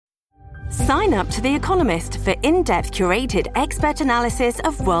Sign up to The Economist for in-depth curated expert analysis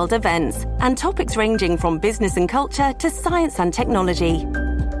of world events and topics ranging from business and culture to science and technology.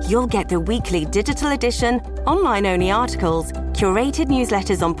 You'll get the weekly digital edition, online-only articles, curated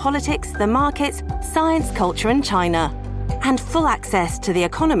newsletters on politics, the markets, science, culture, and China, and full access to The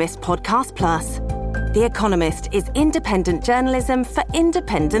Economist Podcast Plus. The Economist is independent journalism for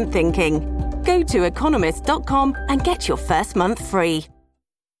independent thinking. Go to economist.com and get your first month free.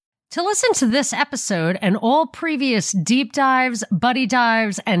 To listen to this episode and all previous deep dives, buddy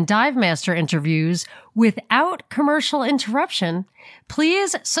dives, and dive master interviews without commercial interruption,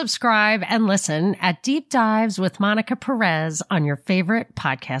 please subscribe and listen at Deep Dives with Monica Perez on your favorite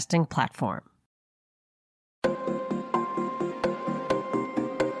podcasting platform.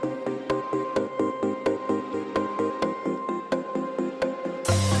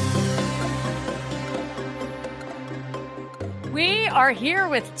 We are here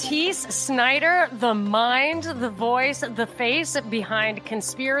with Teace Snyder, the mind, the voice, the face behind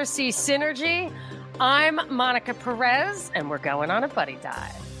Conspiracy Synergy. I'm Monica Perez, and we're going on a buddy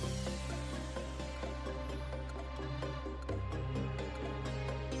dive.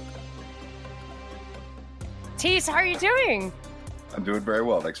 Teace, how are you doing? I'm doing very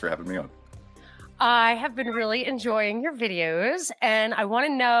well. Thanks for having me on. I have been really enjoying your videos, and I want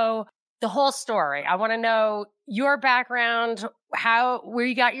to know the whole story. I want to know your background, where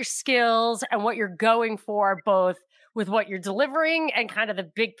you got your skills, and what you're going for, both with what you're delivering and kind of the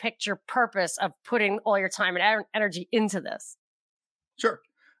big picture purpose of putting all your time and energy into this. Sure.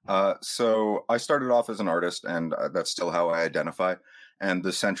 So I started off as an artist, and that's still how I identify. And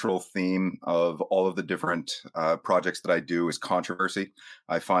the central theme of all of the different projects that I do is controversy.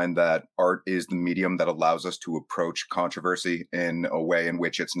 I find that art is the medium that allows us to approach controversy in a way in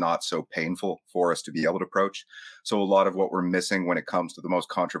which it's not so painful for us to be able to approach. So a lot of what we're missing when it comes to the most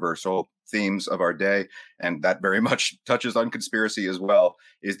controversial themes of our day, and that very much touches on conspiracy as well,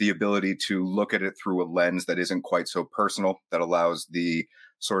 is the ability to look at it through a lens that isn't quite so personal, that allows the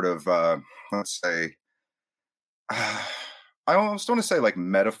sort of, let's say, I almost want to say like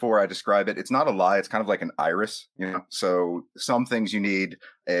metaphor. I describe it. It's not a lie. It's kind of like an iris, you know. So some things you need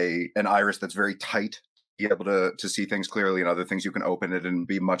an iris that's very tight, to be able to see things clearly, and other things you can open it and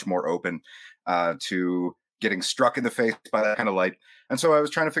be much more open to getting struck in the face by that kind of light. And so I was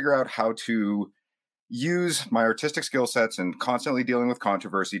trying to figure out how to use my artistic skill sets and constantly dealing with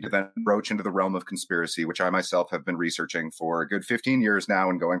controversy to then broach into the realm of conspiracy, which I myself have been researching for a good 15 years now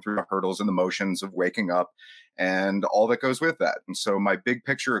and going through the hurdles and the motions of waking up and all that goes with that. And so my big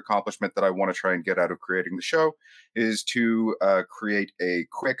picture accomplishment that I want to try and get out of creating the show is to create a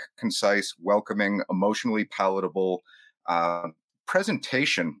quick, concise, welcoming, emotionally palatable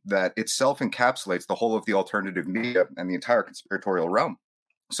presentation that itself encapsulates the whole of the alternative media and the entire conspiratorial realm,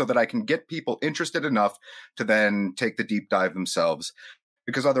 so that I can get people interested enough to then take the deep dive themselves,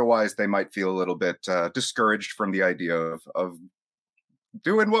 because otherwise they might feel a little bit discouraged from the idea of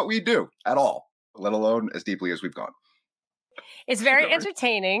doing what we do at all, let alone as deeply as we've gone. It's very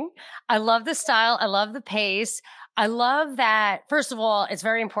entertaining. I love the style. I love the pace. I love that, first of all, it's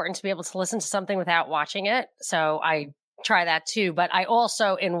very important to be able to listen to something without watching it. So I try that too. But I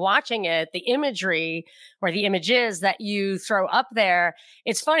also, in watching it, the imagery or the images that you throw up there,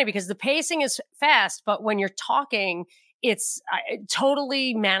 it's funny because the pacing is fast, but when you're talking, it's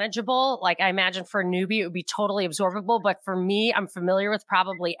totally manageable. Like I imagine for a newbie, it would be totally absorbable. But for me, I'm familiar with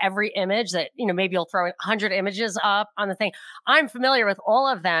probably every image that, you know, maybe you'll throw 100 images up on the thing. I'm familiar with all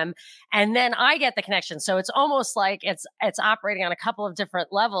of them. And then I get the connection. So it's almost like it's operating on a couple of different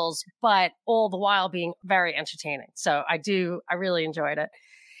levels, but all the while being very entertaining. So I really enjoyed it.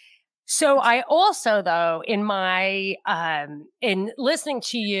 So I also, though, in my, in listening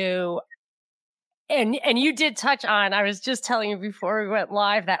to you, and you did touch on, I was just telling you before we went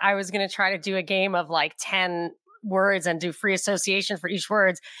live that I was going to try to do a game of like 10 words and do free association for each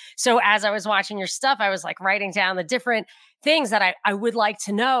word. So as I was watching your stuff, I was like writing down the different things that I would like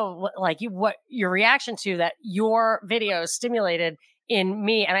to know, like what your reaction to that your videos stimulated in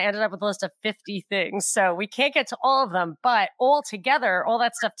me. And I ended up with a list of 50 things. So we can't get to all of them, but all together, all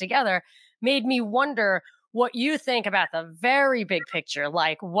that stuff together made me wonder what you think about the very big picture,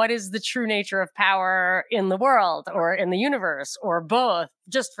 like what is the true nature of power in the world or in the universe or both,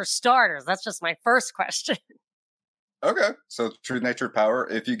 just for starters. That's just my first question. Okay, so true nature of power.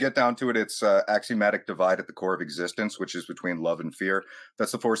 If you get down to it, it's axiomatic divide at the core of existence, which is between love and fear.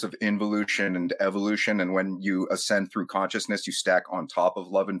 That's the force of involution and evolution. And when you ascend through consciousness, you stack on top of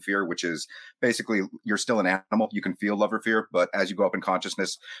love and fear, which is basically you're still an animal. You can feel love or fear, but as you go up in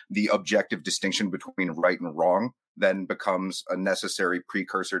consciousness, the objective distinction between right and wrong then becomes a necessary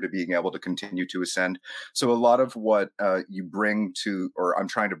precursor to being able to continue to ascend. So a lot of what you bring to, or I'm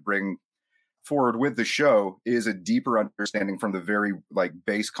trying to bring forward with the show, is a deeper understanding from the very like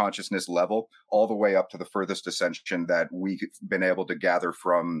base consciousness level all the way up to the furthest ascension that we've been able to gather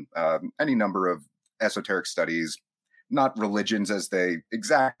from any number of esoteric studies, not religions as they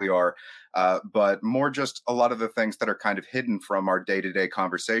exactly are, but more just a lot of the things that are kind of hidden from our day-to-day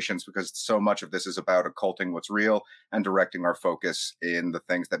conversations, because so much of this is about occulting what's real and directing our focus in the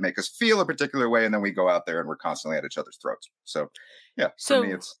things that make us feel a particular way, and then we go out there and we're constantly at each other's throats. So yeah, for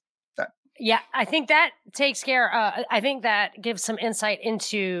me it's that. Yeah, I think that takes care. I think that gives some insight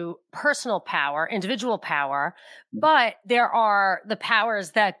into personal power, individual power, but there are the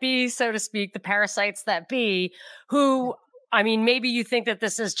powers that be, so to speak, the parasites that be, who, I mean, maybe you think that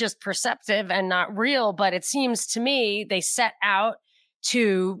this is just perceptive and not real, but it seems to me they set out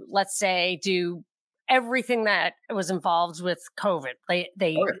to, let's say, do everything that was involved with COVID.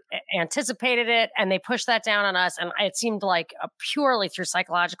 They anticipated it and they pushed that down on us. And it seemed like purely through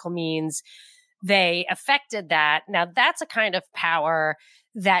psychological means, they affected that. Now that's a kind of power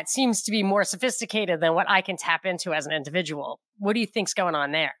that seems to be more sophisticated than what I can tap into as an individual. What do you think's going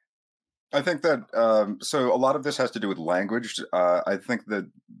on there? I think that, so a lot of this has to do with language. I think that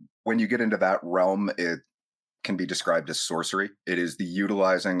when you get into that realm, it can be described as sorcery. It is the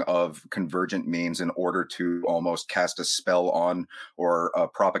utilizing of convergent means in order to almost cast a spell on, or a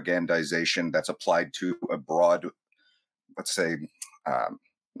propagandization that's applied to a broad, let's say,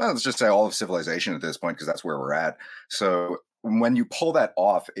 let's just say all of civilization at this point, because that's where we're at. So when you pull that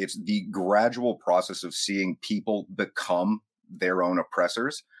off, it's the gradual process of seeing people become their own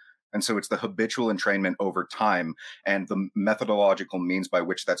oppressors. And so it's the habitual entrainment over time and the methodological means by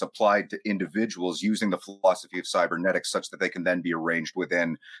which that's applied to individuals using the philosophy of cybernetics such that they can then be arranged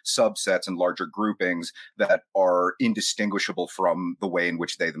within subsets and larger groupings that are indistinguishable from the way in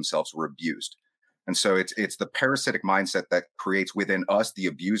which they themselves were abused. And so it's the parasitic mindset that creates within us the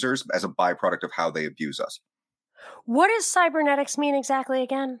abusers as a byproduct of how they abuse us. What does cybernetics mean exactly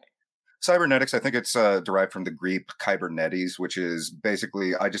again? Cybernetics, I think it's derived from the Greek kybernetes, which is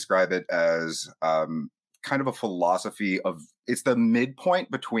basically, I describe it as kind of a philosophy of, it's the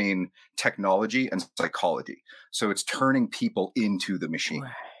midpoint between technology and psychology. So it's turning people into the machine.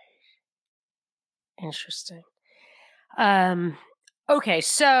 Right. Interesting. Okay,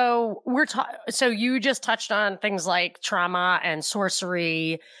 so so you just touched on things like trauma and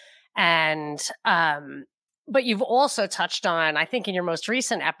sorcery, and but you've also touched on, I think in your most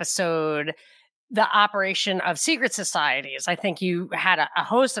recent episode, the operation of secret societies. I think you had a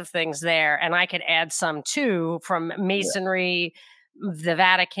host of things there, and I could add some too, from Masonry, the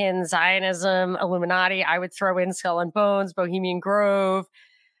Vatican, Zionism, Illuminati. I would throw in Skull and Bones, Bohemian Grove.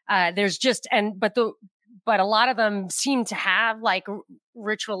 There's just, but a lot of them seem to have like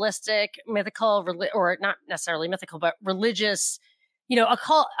ritualistic, mythical, or not necessarily mythical, but religious,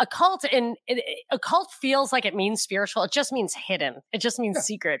 occult feels like it means spiritual. It just means hidden. It just means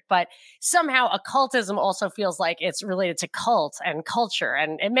secret. But somehow occultism also feels like it's related to cult and culture.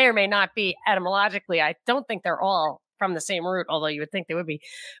 And it may or may not be etymologically. I don't think they're all from the same root, although you would think they would be.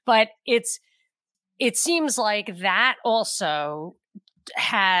 But it seems like that also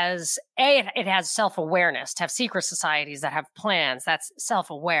has it has self-awareness. To have secret societies that have plans, that's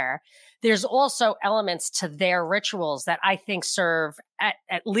self-aware. There's also elements to their rituals that I think serve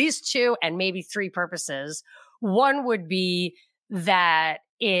at least two and maybe three purposes. One would be that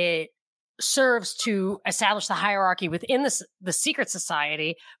it serves to establish the hierarchy within the secret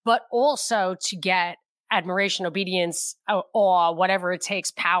society, but also to get admiration, obedience, awe, whatever it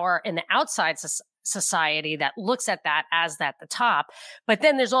takes, power in the outside society that looks at that as the top. But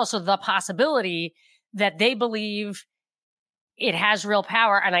then there's also the possibility that they believe it has real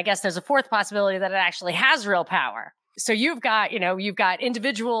power. And I guess there's a fourth possibility that it actually has real power. So you've got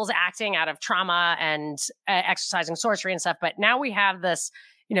individuals acting out of trauma and exercising sorcery and stuff. But now we have this,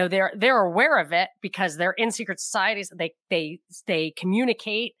 they're aware of it because they're in secret societies. They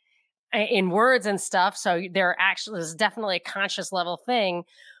communicate in words and stuff. So there's definitely a conscious level thing.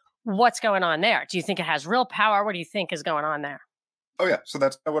 What's going on there? Do you think it has real power? What do you think is going on there? Oh, yeah. So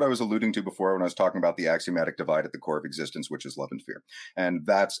that's what I was alluding to before when I was talking about the axiomatic divide at the core of existence, which is love and fear. And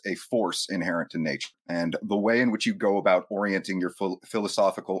that's a force inherent to nature. And the way in which you go about orienting your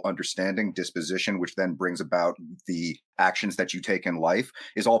philosophical understanding, disposition, which then brings about the actions that you take in life,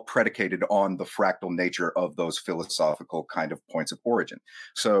 is all predicated on the fractal nature of those philosophical kind of points of origin.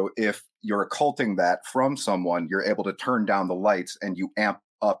 So if you're occulting that from someone, you're able to turn down the lights and you amp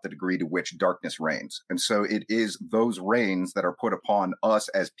up the degree to which darkness reigns. And so it is those reigns that are put upon us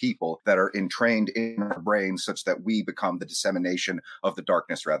as people that are entrained in our brains such that we become the dissemination of the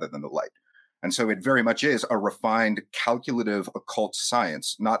darkness rather than the light. And so it very much is a refined, calculative occult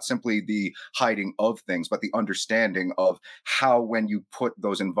science, not simply the hiding of things, but the understanding of how, when you put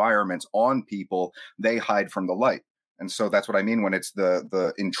those environments on people, they hide from the light. And so that's what I mean when it's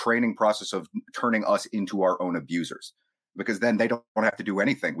the entraining process of turning us into our own abusers, because then they don't have to do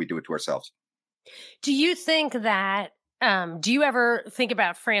anything. We do it to ourselves. Do you think that, do you ever think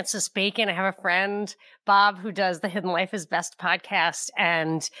about Francis Bacon? I have a friend, Bob, who does the Hidden Life is Best podcast,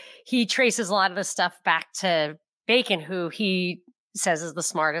 and he traces a lot of this stuff back to Bacon, who he says is the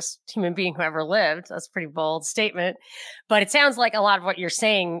smartest human being who ever lived. That's a pretty bold statement. But it sounds like a lot of what you're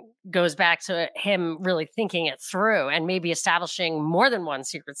saying goes back to him really thinking it through and maybe establishing more than one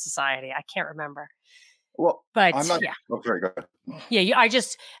secret society. I can't remember. Well, but I'm not. Yeah. Oh, sorry, go ahead. Yeah, I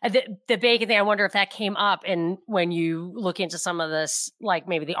just the Bacon thing. I wonder if that came up, and when you look into some of this, like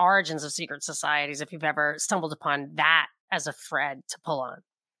maybe the origins of secret societies, if you've ever stumbled upon that as a thread to pull on.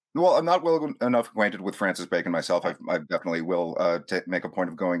 Well, I'm not well enough acquainted with Francis Bacon myself. I definitely will make a point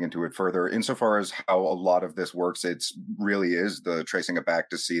of going into it further. Insofar as how a lot of this works, it's really is the tracing it back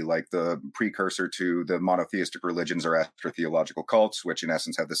to see like the precursor to the monotheistic religions or astrotheological cults, which in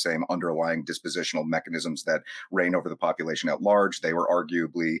essence have the same underlying dispositional mechanisms that reign over the population at large. They were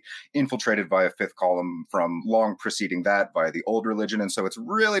arguably infiltrated by a fifth column from long preceding that by the old religion. And so it's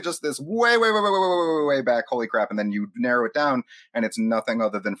really just this way back, holy crap. And then you narrow it down and it's nothing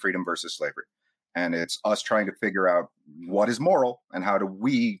other than freedom versus slavery. And it's us trying to figure out what is moral and how do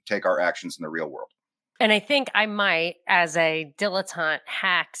we take our actions in the real world. And I think I might, as a dilettante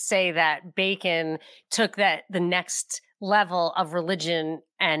hack, say that Bacon took that the next level of religion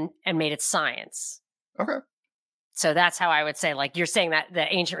and made it science. Okay. So that's how I would say, like you're saying that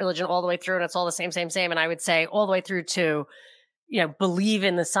the ancient religion all the way through and it's all the same. And I would say all the way through to, believe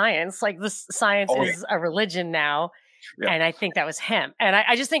in the science. Like this science is a religion now. Yeah. And I think that was him. And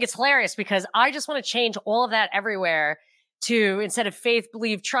I just think it's hilarious because I just want to change all of that everywhere to, instead of faith,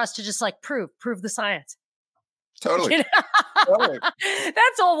 believe, trust, to just like prove the science. Totally. Totally.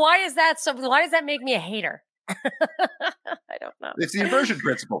 That's all. Why is that so? Why does that make me a hater? I don't know. It's the inversion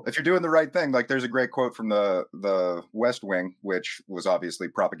principle. If you're doing the right thing, like there's a great quote from the West Wing, which was obviously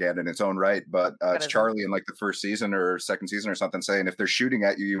propaganda in its own right, but it's Charlie in like the first season or second season or something saying, if they're shooting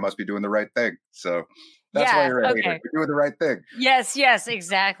at you, you must be doing the right thing. So that's why you're a hater. You're doing the right thing. Yes,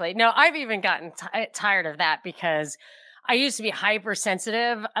 exactly. No, I've even gotten tired of that because I used to be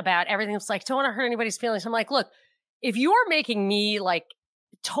hypersensitive about everything. It's like, don't want to hurt anybody's feelings. I'm like, look, if you're making me like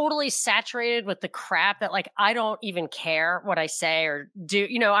totally saturated with the crap that like I don't even care what I say or do,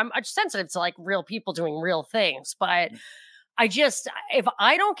 I'm sensitive to like real people doing real things, but if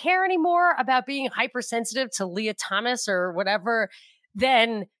I don't care anymore about being hypersensitive to Leah Thomas or whatever,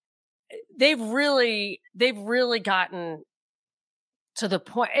 then they've really gotten to the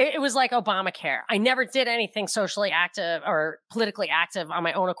point. It was like Obamacare. I never did anything socially active or politically active on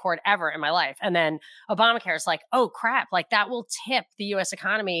my own accord ever in my life. And then Obamacare is like, oh crap, like that will tip the US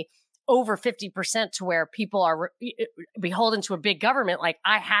economy over 50% to where people are beholden to a big government. Like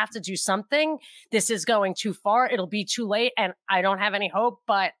I have to do something. This is going too far. It'll be too late. And I don't have any hope,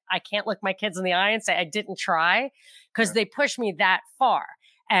 but I can't look my kids in the eye and say I didn't try because they pushed me that far.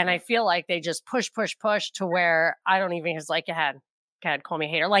 And I feel like they just push to where I don't even, it's like, God, call me a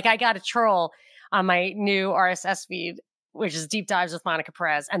hater. Like I got a troll on my new RSS feed, which is Deep Dives with Monica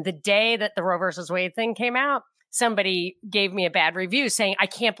Perez. And the day that the Roe versus Wade thing came out, somebody gave me a bad review saying, I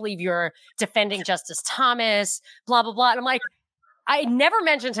can't believe you're defending Justice Thomas, blah, blah, blah. And I'm like, I never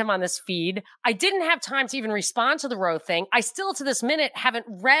mentioned him on this feed. I didn't have time to even respond to the Roe thing. I still, to this minute, haven't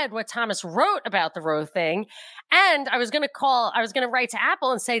read what Thomas wrote about the Roe thing. And I was going to write to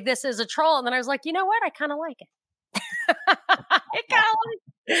Apple and say, this is a troll. And then I was like, you know what? I kind of like it.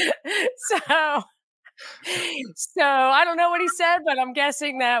 So I don't know what he said, but I'm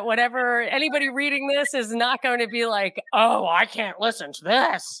guessing that whatever anybody reading this is not going to be like, oh, I can't listen to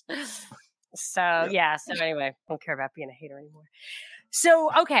this. So anyway, I don't care about being a hater anymore. So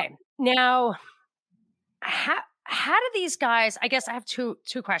okay, now how do these guys, I guess I have two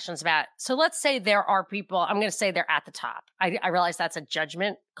questions about, so let's say there are people, I'm going to say they're at the top. I realize that's a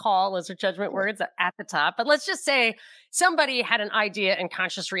judgment call. Those are judgment words at the top, but let's just say somebody had an idea in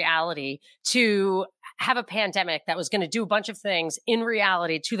conscious reality to have a pandemic that was going to do a bunch of things in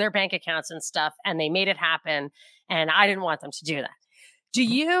reality to their bank accounts and stuff. And they made it happen. And I didn't want them to do that. Do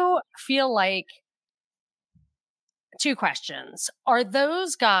you feel like, two questions. Are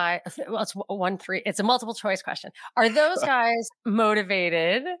those guys, well, it's a multiple choice question. Are those guys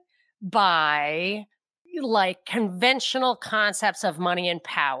motivated by like conventional concepts of money and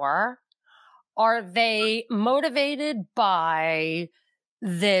power? Are they motivated by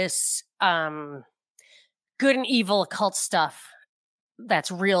this good and evil occult stuff that's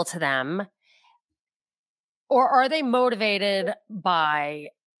real to them? Or are they motivated by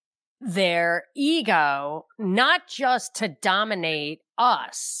their ego, not just to dominate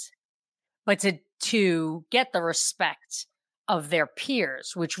us, but to get the respect of their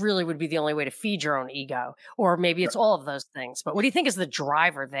peers, which really would be the only way to feed your own ego? Or maybe it's all of those things. But what do you think is the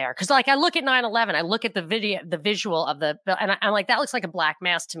driver there? Because like I look at 9/11, I look at the visual of and I'm like, that looks like a black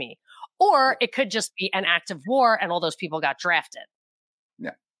mass to me. Or it could just be an act of war and all those people got drafted.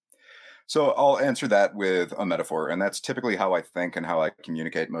 Yeah. So I'll answer that with a metaphor, and that's typically how I think and how I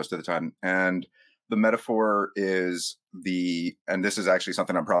communicate most of the time. And the metaphor is and this is actually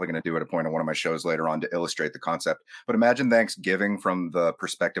something I'm probably going to do at a point on one of my shows later on to illustrate the concept. But imagine Thanksgiving from the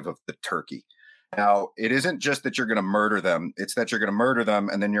perspective of the turkey. Now, it isn't just that you're going to murder them. It's that you're going to murder them,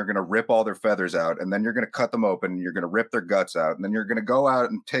 and then you're going to rip all their feathers out, and then you're going to cut them open, and you're going to rip their guts out, and then you're going to go out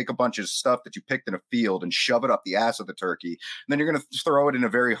and take a bunch of stuff that you picked in a field and shove it up the ass of the turkey. And then you're going to throw it in a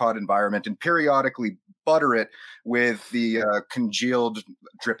very hot environment and periodically butter it with the congealed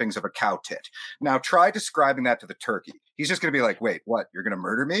drippings of a cow tit. Now, try describing that to the turkey. He's just going to be like, wait, what? You're going to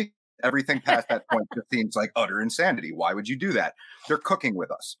murder me? Everything past that point just seems like utter insanity. Why would you do that? They're cooking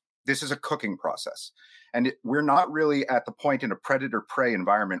with us. This is a cooking process. And we're not really at the point in a predator-prey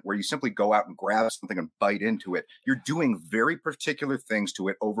environment where you simply go out and grab something and bite into it. You're doing very particular things to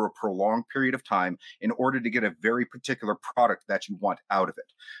it over a prolonged period of time in order to get a very particular product that you want out of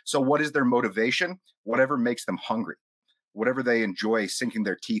it. So what is their motivation? Whatever makes them hungry. Whatever they enjoy sinking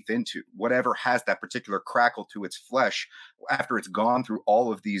their teeth into, whatever has that particular crackle to its flesh after it's gone through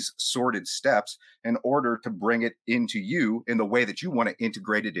all of these sorted steps in order to bring it into you in the way that you want to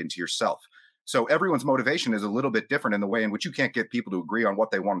integrate it into yourself. So everyone's motivation is a little bit different in the way in which you can't get people to agree on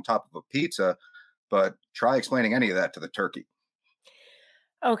what they want on top of a pizza, but try explaining any of that to the turkey.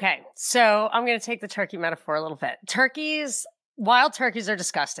 Okay, so I'm going to take the turkey metaphor a little bit. Wild turkeys are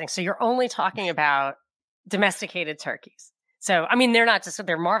disgusting. So you're only talking about domesticated turkeys. So, I mean, they're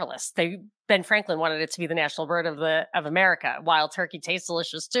marvelous. Ben Franklin wanted it to be the national bird of America. Wild turkey tastes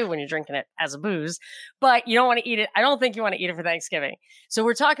delicious too when you're drinking it as a booze, but you don't want to eat it. I don't think you want to eat it for Thanksgiving. So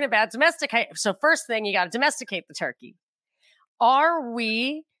we're talking about domesticate. So first thing, you got to domesticate the turkey. Are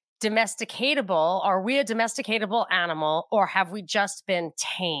we domesticatable? Are we a domesticatable animal, or have we just been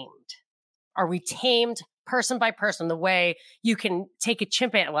tamed? Are we tamed person by person, the way you can take a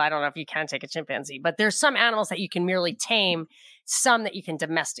chimpanzee? Well, I don't know if you can take a chimpanzee, but there's some animals that you can merely tame, some that you can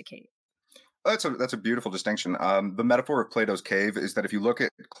domesticate. That's a beautiful distinction. The metaphor of Plato's cave is that if you look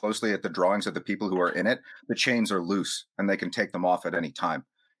closely at the drawings of the people who are in it, the chains are loose and they can take them off at any time.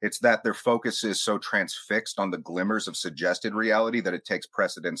 It's that their focus is so transfixed on the glimmers of suggested reality that it takes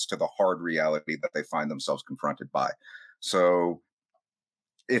precedence to the hard reality that they find themselves confronted by. So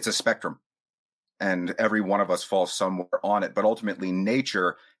it's a spectrum, and every one of us falls somewhere on it. But ultimately,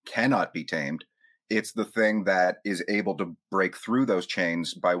 nature cannot be tamed. It's the thing that is able to break through those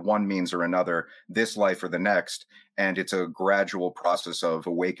chains by one means or another, this life or the next. And it's a gradual process of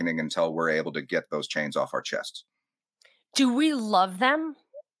awakening until we're able to get those chains off our chests. Do we love them?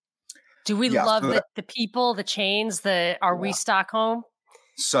 Do we love the people, the chains, we Stockholm?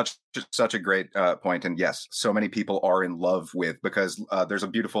 Such a great point. And yes, so many people are in love with, because there's a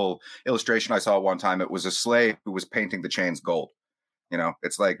beautiful illustration I saw one time. It was a slave who was painting the chains gold. You know,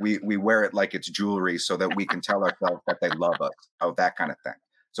 it's like we wear it like it's jewelry so that we can tell ourselves that they love us. Oh, that kind of thing.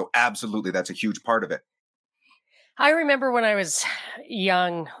 So absolutely, that's a huge part of it. I remember when I was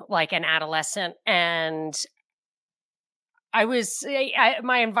young, like an adolescent, and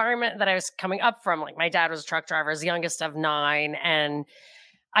my environment that I was coming up from, like my dad was a truck driver, I was the youngest of 9, and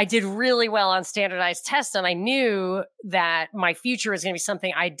I did really well on standardized tests, and I knew that my future was going to be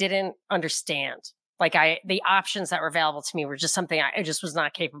something I didn't understand. Like the options that were available to me were just something I just was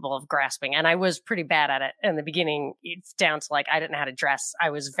not capable of grasping. And I was pretty bad at it in the beginning. It's down to like, I didn't know how to dress. I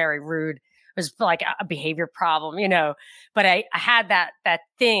was very rude. It was like a behavior problem, you know, but I had that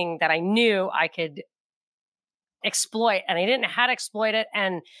thing that I knew I could exploit, and I didn't know how to exploit it.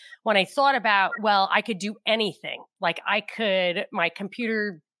 And when I thought about, well, I could do anything. Like my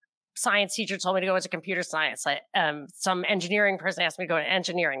computer science teacher told me to go into computer science. Some engineering person asked me to go into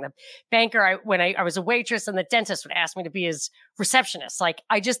engineering. The banker, when I was a waitress, and the dentist would ask me to be his receptionist. Like,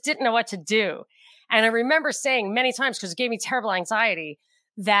 I just didn't know what to do. And I remember saying many times, because it gave me terrible anxiety,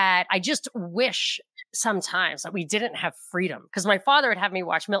 that I just wish sometimes that we didn't have freedom. Because my father would have me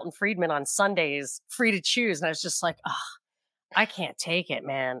watch Milton Friedman on Sundays, free to choose. And I was just like, oh, I can't take it,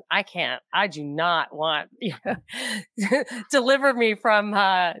 man. I can't. I do not want deliver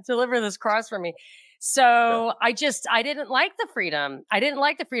this cross from me. So I didn't like the freedom. I didn't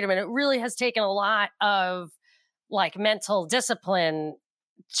like the freedom. And it really has taken a lot of like mental discipline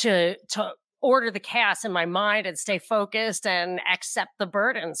to order the chaos in my mind and stay focused and accept the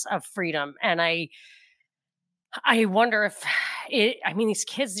burdens of freedom. And I wonder if these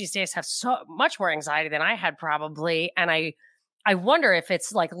kids these days have so much more anxiety than I had probably. And I wonder if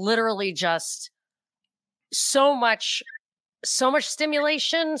it's like literally just so much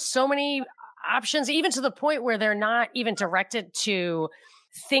stimulation, so many options, even to the point where they're not even directed to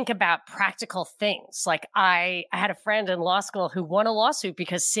think about practical things. Like I had a friend in law school who won a lawsuit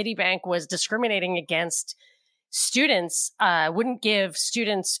because Citibank was discriminating against students, wouldn't give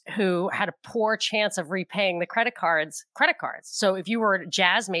students who had a poor chance of repaying the credit cards. So if you were a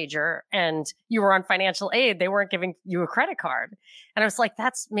jazz major and you were on financial aid, they weren't giving you a credit card. And I was like,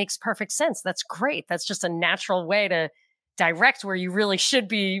 that makes perfect sense. That's great. That's just a natural way to direct where you really should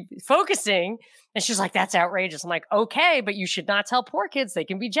be focusing. And she's like, that's outrageous. I'm like, okay, but you should not tell poor kids they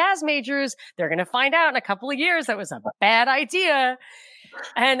can be jazz majors. They're going to find out in a couple of years that was a bad idea.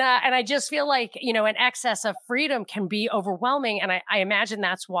 And I just feel like, an excess of freedom can be overwhelming. And I imagine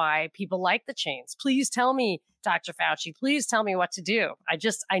that's why people like the chains. Please tell me, Dr. Fauci, please tell me what to do.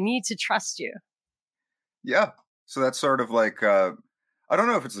 I need to trust you. Yeah. So that's sort of like, I don't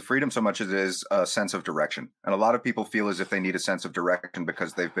know if it's the freedom so much as it is a sense of direction. And a lot of people feel as if they need a sense of direction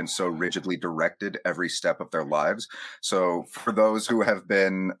because they've been so rigidly directed every step of their lives. So for those who have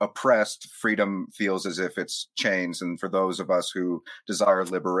been oppressed, freedom feels as if it's chains. And for those of us who desire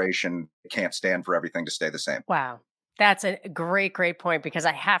liberation, it can't stand for everything to stay the same. Wow. That's a great, great point, because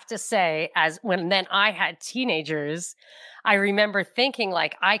I have to say, when I had teenagers, I remember thinking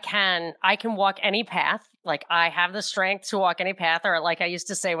like, I can walk any path. Like I have the strength to walk any path, or like I used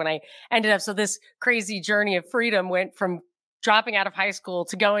to say when I ended up. So this crazy journey of freedom went from dropping out of high school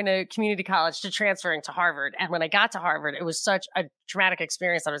to going to community college to transferring to Harvard. And when I got to Harvard, it was such a traumatic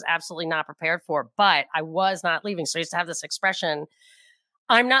experience I was absolutely not prepared for, but I was not leaving. So I used to have this expression,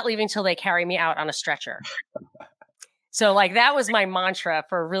 I'm not leaving till they carry me out on a stretcher. So like that was my mantra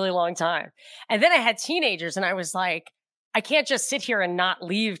for a really long time. And then I had teenagers and I was like, I can't just sit here and not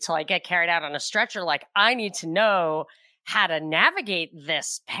leave till I get carried out on a stretcher. Like I need to know how to navigate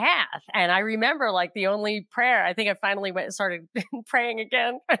this path. And I remember like the only prayer, I think I finally started praying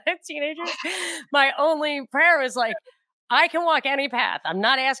again for teenagers. My only prayer was like, I can walk any path. I'm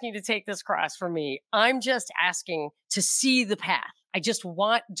not asking you to take this cross from me. I'm just asking to see the path. I just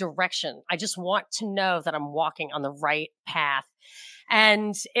want direction. I just want to know that I'm walking on the right path.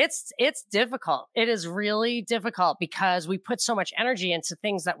 And it's difficult. It is really difficult because we put so much energy into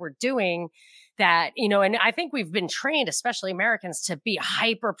things that we're doing that, and I think we've been trained, especially Americans, to be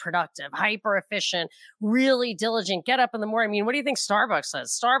hyper productive, hyper efficient, really diligent, get up in the morning. I mean, what do you think Starbucks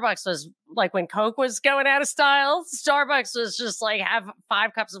does? Starbucks was like when Coke was going out of style, Starbucks was just like have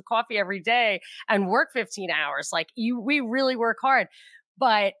 5 cups of coffee every day and work 15 hours. Like we really work hard.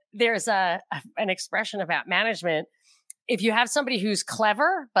 But there's an expression about management. If you have somebody who's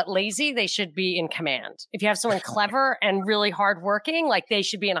clever but lazy, they should be in command. If you have someone clever and really hardworking, like they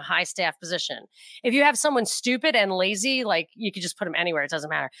should be in a high staff position. If you have someone stupid and lazy, like you could just put them anywhere. It doesn't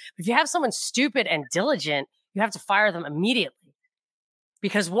matter. But if you have someone stupid and diligent, you have to fire them immediately.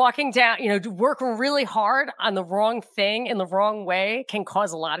 Because walking down, working really hard on the wrong thing in the wrong way can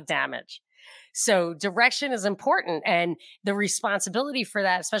cause a lot of damage. So direction is important, and the responsibility for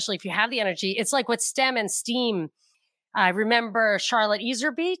that, especially if you have the energy, it's like what STEM and STEAM. I remember Charlotte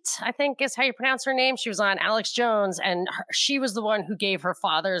Iserbyt, I think is how you pronounce her name. She was on Alex Jones, and she was the one who gave her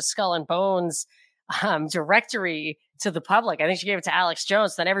father's Skull and Bones directory to the public. I think she gave it to Alex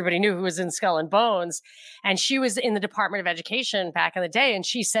Jones, then everybody knew who was in Skull and Bones. And she was in the Department of Education back in the day, and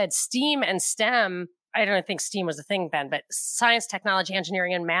she said STEAM and STEM, I don't think STEAM was a thing then, but science, technology,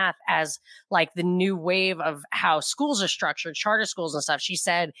 engineering, and math as like the new wave of how schools are structured, charter schools and stuff. She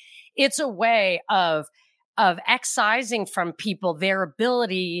said it's a way of excising from people their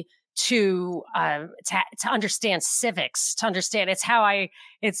ability to understand civics, to understand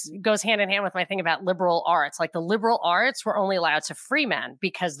it goes hand in hand with my thing about liberal arts. Like the liberal arts were only allowed to free men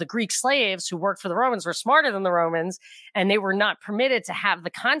because the Greek slaves who worked for the Romans were smarter than the Romans, and they were not permitted to have the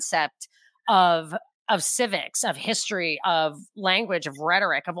concept of civics, of history, of language, of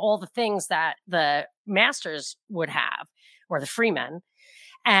rhetoric, of all the things that the masters would have, or the freemen.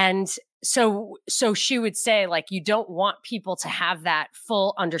 And so she would say, like, you don't want people to have that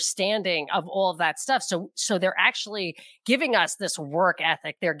full understanding of all of that stuff. So they're actually giving us this work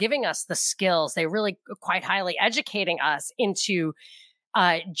ethic. They're giving us the skills. They really quite highly educating us into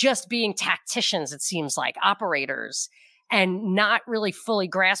just being tacticians, it seems like, operators, and not really fully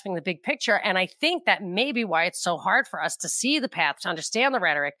grasping the big picture. And I think that may be why it's so hard for us to see the path, to understand the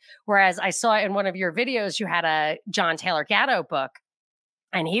rhetoric. Whereas I saw in one of your videos, you had a John Taylor Gatto book,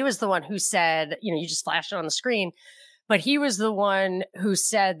 and he was the one who said, you just flashed it on the screen, but he was the one who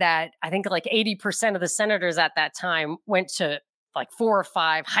said that I think like 80% of the senators at that time went to like 4 or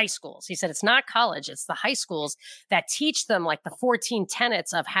 5 high schools. He said, it's not college, it's the high schools that teach them like the 14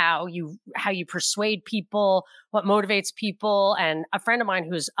 tenets of how you persuade people, what motivates people. And a friend of mine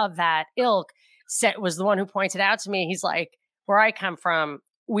who's of that ilk was the one who pointed out to me, he's like, where I come from,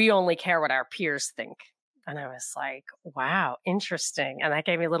 we only care what our peers think. And I was like, wow, interesting. And that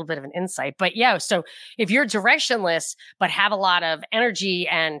gave me a little bit of an insight. But yeah, so if you're directionless, but have a lot of energy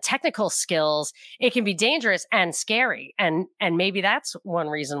and technical skills, it can be dangerous and scary. And maybe that's one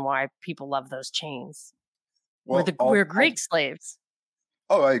reason why people love those chains. Well, we're Greek slaves.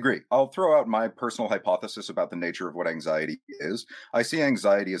 Oh, I agree. I'll throw out my personal hypothesis about the nature of what anxiety is. I see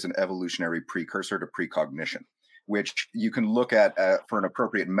anxiety as an evolutionary precursor to precognition, which you can look at for an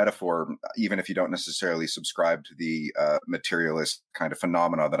appropriate metaphor, even if you don't necessarily subscribe to the materialist kind of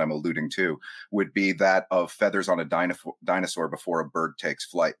phenomena that I'm alluding to, would be that of feathers on a dinosaur before a bird takes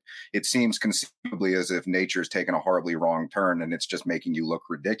flight. It seems conceivably as if nature's taken a horribly wrong turn and it's just making you look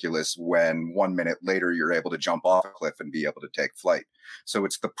ridiculous when 1 minute later you're able to jump off a cliff and be able to take flight. So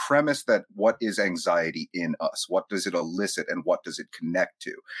it's the premise that what is anxiety in us? What does it elicit and what does it connect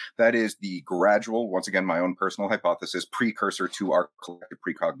to? That is the gradual, once again, my own personal hypothesis, precursor to our collective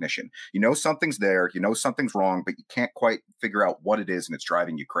precognition. You know something's there, you know something's wrong, but you can't quite figure out what it is and it's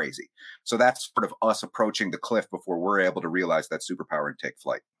driving you crazy. So that's sort of us approaching the cliff before we're able to realize that superpower and take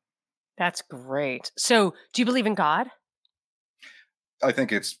flight. That's great. So do you believe in God? I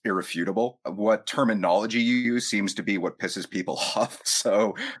think it's irrefutable. What terminology you use seems to be what pisses people off.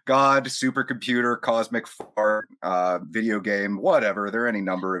 So God, supercomputer, cosmic fart, video game, whatever. There are any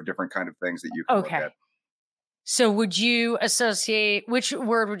number of different kind of things that you can look at. So which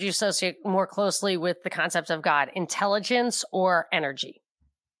word would you associate more closely with the concept of God? Intelligence or energy?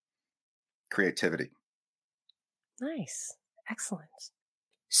 Creativity. Nice. Excellent.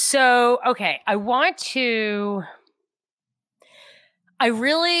 So, okay, I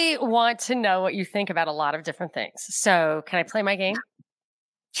really want to know what you think about a lot of different things. So can I play my game?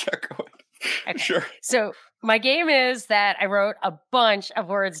 Yeah, go ahead. Okay. Sure. So my game is that I wrote a bunch of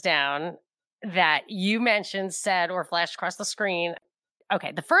words down that you mentioned, said, or flashed across the screen.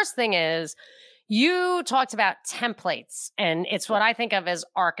 Okay. The first thing is you talked about templates, and it's what I think of as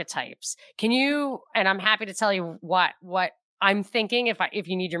archetypes. And I'm happy to tell you what I'm thinking if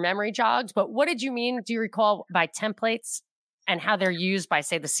you need your memory jogged, but what did you mean? Do you recall by templates? And how they're used by,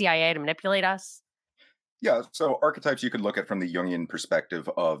 say, the CIA to manipulate us? Yeah, so archetypes you could look at from the Jungian perspective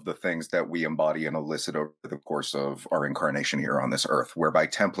of the things that we embody and elicit over the course of our incarnation here on this earth, whereby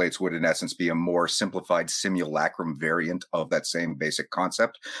templates would in essence be a more simplified simulacrum variant of that same basic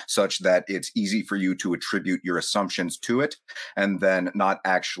concept, such that it's easy for you to attribute your assumptions to it and then not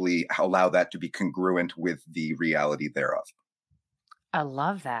actually allow that to be congruent with the reality thereof. I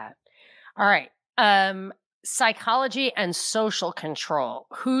love that. All right. Psychology and social control.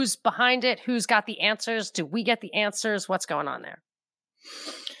 Who's behind it? Who's got the answers? Do we get the answers? What's going on there?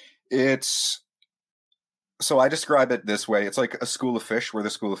 So I describe it this way. It's like a school of fish. We're the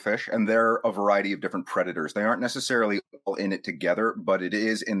school of fish, and they're a variety of different predators. They aren't necessarily all in it together, but it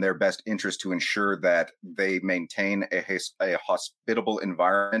is in their best interest to ensure that they maintain a hospitable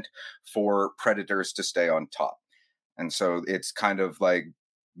environment for predators to stay on top. And so it's kind of like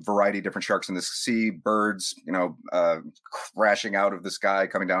variety of different sharks in the sea, birds, crashing out of the sky,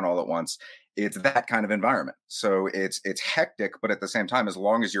 coming down all at once. It's that kind of environment. So it's hectic, but at the same time, as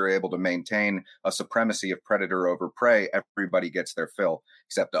long as you're able to maintain a supremacy of predator over prey, everybody gets their fill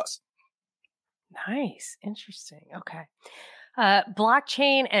except us. Nice. Interesting. Okay.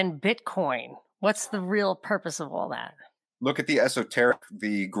 Blockchain and Bitcoin. What's the real purpose of all that? Look at the esoteric.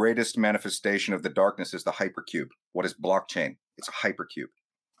 The greatest manifestation of the darkness is the hypercube. What is blockchain? It's a hypercube.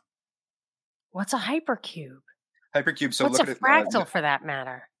 What's a hypercube? Hypercube. So What's look a at it. fractal for that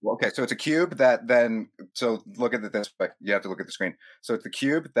matter? Okay, so it's a cube that then. So look at it this way. You have to look at the screen. So it's the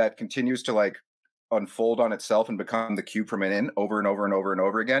cube that continues to like unfold on itself and become the cube from within over and over and over and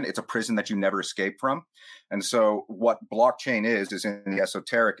over again. It's a prison that you never escape from. And so what blockchain is in the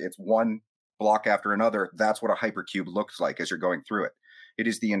esoteric, it's one block after another. That's what a hypercube looks like as you're going through it. It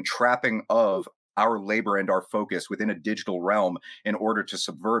is the entrapping of our labor and our focus within a digital realm in order to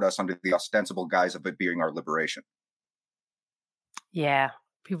subvert us under the ostensible guise of it being our liberation. Yeah,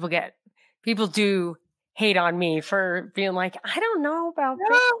 people do hate on me for being like, I don't know about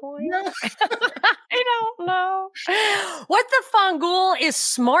Bitcoin. Yeah. I don't know. What the fungool is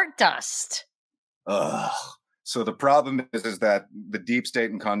smart dust? Ugh. So the problem is that the deep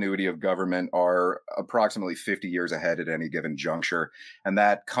state and continuity of government are approximately 50 years ahead at any given juncture. And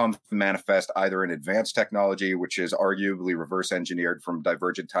that comes to manifest either in advanced technology, which is arguably reverse engineered from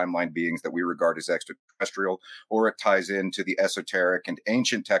divergent timeline beings that we regard as extraterrestrial, or it ties into the esoteric and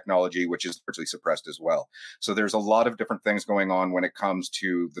ancient technology, which is largely suppressed as well. So there's a lot of different things going on when it comes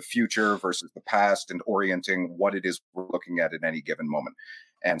to the future versus the past and orienting what it is we're looking at any given moment.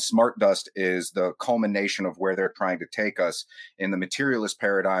 And smart dust is the culmination of where they're trying to take us in the materialist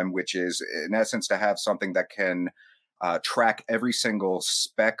paradigm, which is in essence to have something that can track every single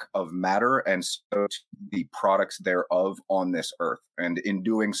speck of matter and so the products thereof on this earth. And in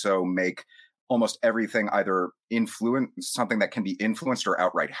doing so, make almost everything either something that can be influenced or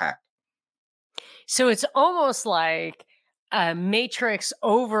outright hacked. So it's almost like a matrix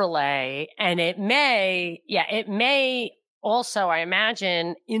overlay, and it may also, I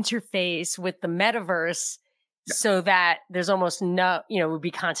imagine, interface with the metaverse so that there's almost would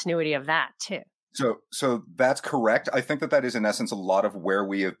be continuity of that too. So that's correct. I think that is in essence a lot of where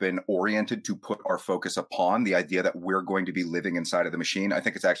we have been oriented to put our focus upon, the idea that we're going to be living inside of the machine. I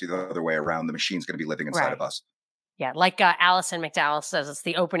think it's actually the other way around. The machine's going to be living inside of us. Yeah, like Alison McDowell says, it's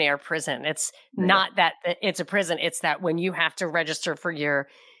the open air prison. It's not that it's a prison. It's that when you have to register for your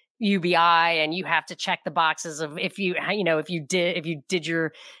UBI and you have to check the boxes of if you did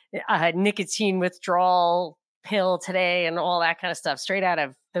your nicotine withdrawal pill today and all that kind of stuff, straight out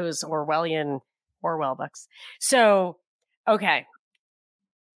of those Orwell books. So, okay.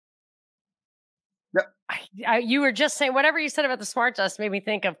 Yep. You were just saying whatever you said about the smart dust made me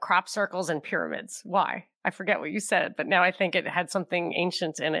think of crop circles and pyramids. Why? I forget what you said, but now I think it had something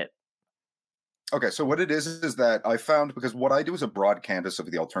ancient in it. Okay, so what it is that I found, because what I do is a broad canvas of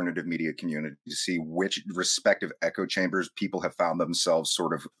the alternative media community to see which respective echo chambers people have found themselves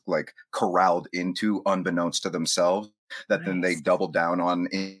sort of like corralled into unbeknownst to themselves, that then they double down on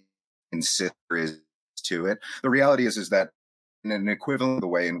insist to it. The reality is that in an equivalent of the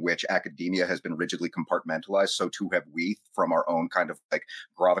way in which academia has been rigidly compartmentalized, so too have we from our own kind of like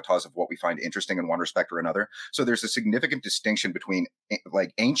gravitas of what we find interesting in one respect or another. So there's a significant distinction between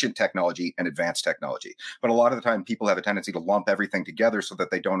like ancient technology and advanced technology. But a lot of the time people have a tendency to lump everything together so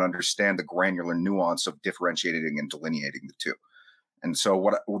that they don't understand the granular nuance of differentiating and delineating the two. And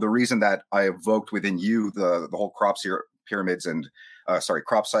so the reason that I evoked within you the whole crop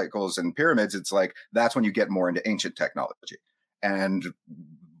cycles and pyramids, it's like that's when you get more into ancient technology. And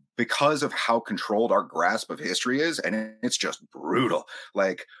because of how controlled our grasp of history is, and it's just brutal,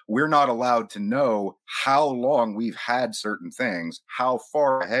 like we're not allowed to know how long we've had certain things, how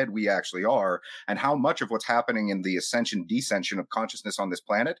far ahead we actually are, and how much of what's happening in the descension of consciousness on this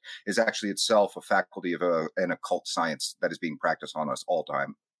planet is actually itself a faculty of an occult science that is being practiced on us all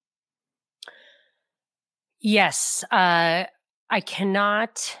time. Yes, I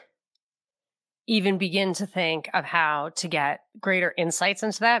cannot even begin to think of how to get greater insights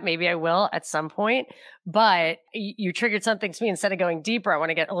into that. Maybe I will at some point, but you triggered something to me. Instead of going deeper, I want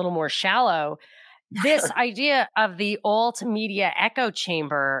to get a little more shallow. This idea of the alt media echo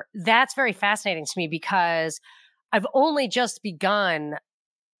chamber, that's very fascinating to me because I've only just begun.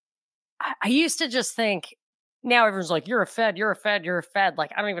 I used to just think, now everyone's like, you're a Fed.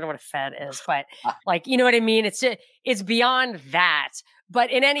 Like, I don't even know what a Fed is, but like, you know what I mean? It's beyond that. But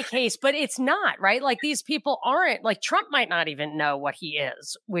in any case, but it's not, right? Like these people aren't, like Trump might not even know what he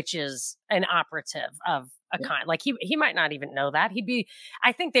is, which is an operative of a kind. Like he might not even know that.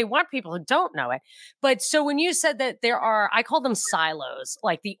 I think they want people who don't know it. But so when you said that there are, I call them silos,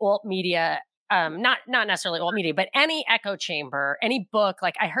 like the alt media, not necessarily alt media, but any echo chamber, any book.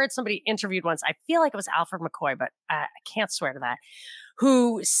 Like I heard somebody interviewed once, I feel like it was Alfred McCoy, but I can't swear to that,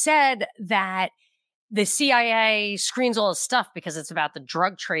 who said that the CIA screens all this stuff because it's about the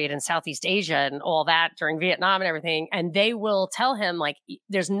drug trade in Southeast Asia and all that during Vietnam and everything. And they will tell him, like,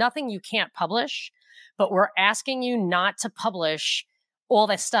 there's nothing you can't publish, but we're asking you not to publish all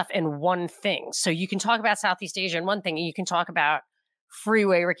this stuff in one thing. So you can talk about Southeast Asia in one thing, and you can talk about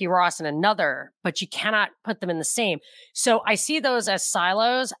Freeway, Ricky Ross in another, but you cannot put them in the same. So I see those as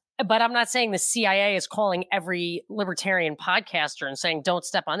silos, but I'm not saying the CIA is calling every libertarian podcaster and saying, don't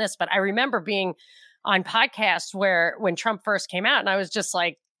step on this. But I remember being on podcasts where when Trump first came out, and I was just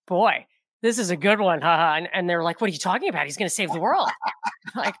like, boy, this is a good one. Haha. And they're like, what are you talking about? He's going to save the world.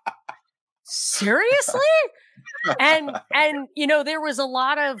 Like, seriously? And there was a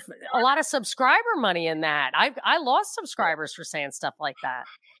lot of subscriber money in that. I lost subscribers for saying stuff like that.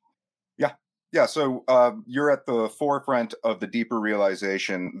 Yeah. So you're at the forefront of the deeper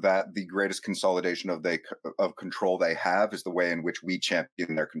realization that the greatest consolidation of control they have is the way in which we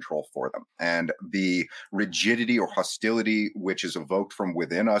champion their control for them. And the rigidity or hostility which is evoked from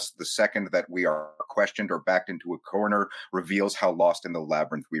within us the second that we are questioned or backed into a corner reveals how lost in the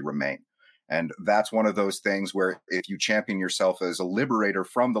labyrinth we remain. And that's one of those things where if you champion yourself as a liberator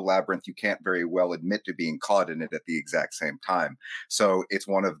from the labyrinth, you can't very well admit to being caught in it at the exact same time. So it's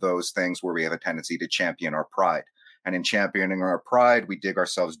one of those things where we have a tendency to champion our pride. And in championing our pride, we dig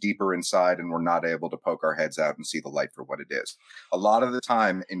ourselves deeper inside and we're not able to poke our heads out and see the light for what it is. A lot of the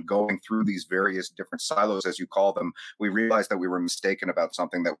time in going through these various different silos, as you call them, we realize that we were mistaken about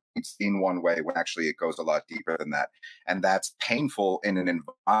something that we'd seen one way when actually it goes a lot deeper than that. And that's painful in an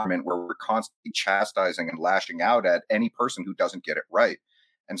environment where we're constantly chastising and lashing out at any person who doesn't get it right.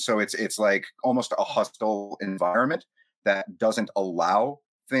 And so it's like almost a hostile environment that doesn't allow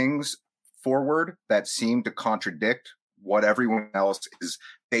things forward that seem to contradict what everyone else is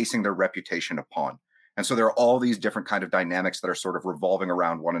basing their reputation upon. And so there are all these different kind of dynamics that are sort of revolving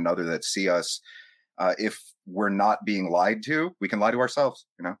around one another that see us, if we're not being lied to, we can lie to ourselves.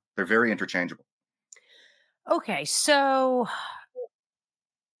 They're very interchangeable. Okay, so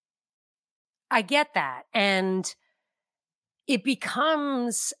I get that. And it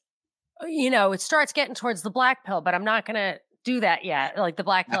becomes, it starts getting towards the black pill, but I'm not going to do that yet. Like the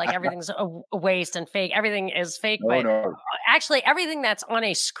black pill, like everything's a waste and fake. Everything is fake. No. Actually, everything that's on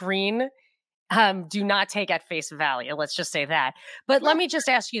a screen, do not take at face value. Let's just say that. But let me just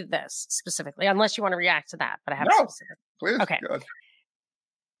ask you this specifically, unless you want to react to that. But I have specific. Please. Okay. Good.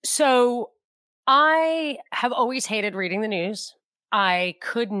 So I have always hated reading the news. I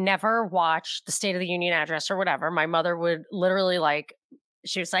could never watch the State of the Union address or whatever. My mother would literally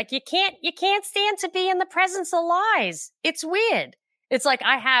she was like, you can't stand to be in the presence of lies. It's weird. It's like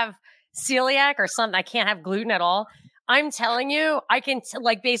I have celiac or something. I can't have gluten at all. I'm telling you, I can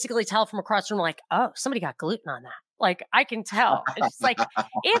basically tell from across the room, like, oh, somebody got gluten on that. Like, I can tell. It's like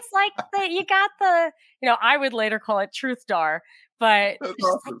you got the, I would later call it truth dar, but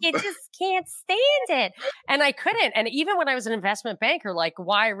you just can't stand it. And I couldn't. And even when I was an investment banker,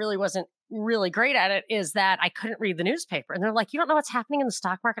 why I really wasn't really great at it is that I couldn't read the newspaper. And they're like, you don't know what's happening in the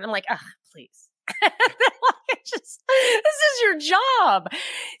stock market? I'm like, please. This is your job.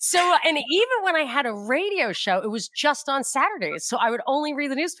 So, and even when I had a radio show, it was just on Saturdays. So I would only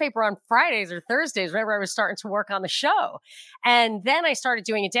read the newspaper on Fridays or Thursdays, whenever I was starting to work on the show. And then I started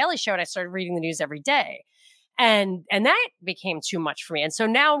doing a daily show and I started reading the news every day. And that became too much for me. And so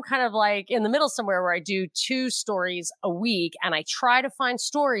now I'm kind of in the middle somewhere where I do 2 stories a week and I try to find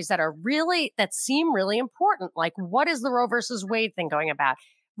stories that seem really important. Like, what is the Roe versus Wade thing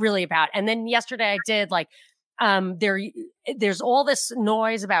really about? And then yesterday I did there's all this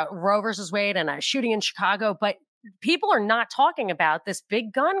noise about Roe versus Wade and a shooting in Chicago, but people are not talking about this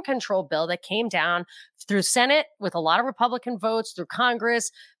big gun control bill that came down through Senate with a lot of Republican votes, through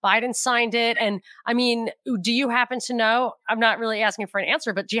Congress. Biden signed it. And I mean, do you happen to know, I'm not really asking for an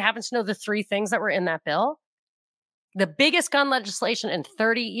answer, but do you happen to know the 3 things that were in that bill? The biggest gun legislation in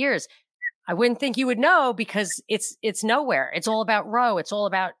 30 years. I wouldn't think you would know because it's nowhere. It's all about Roe. It's all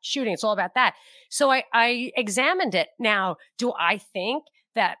about shooting. It's all about that. So I examined it. Now, do I think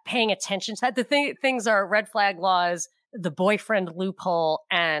that paying attention to that, the things are red flag laws, the boyfriend loophole,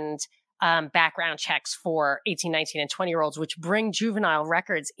 and background checks for 18, 19, and 20-year-olds, which bring juvenile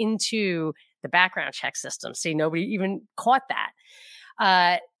records into the background check system. See, nobody even caught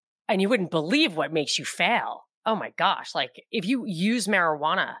that. And you wouldn't believe what makes you fail. Oh my gosh. If you use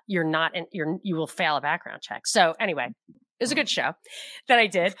marijuana, you will fail a background check. So anyway, it was a good show that I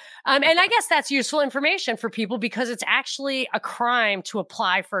did. And I guess that's useful information for people because it's actually a crime to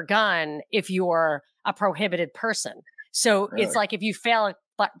apply for a gun if you're a prohibited person. So really? It's like if you fail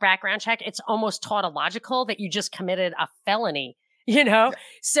a background check, it's almost tautological that you just committed a felony, Yeah.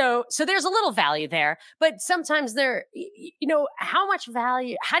 So there's a little value there, but sometimes how much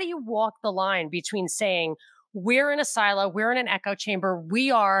value, how do you walk the line between saying we're in a silo, we're in an echo chamber,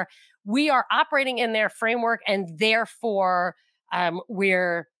 we are operating in their framework, and therefore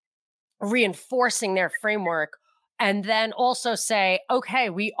we're reinforcing their framework, and then also say, okay,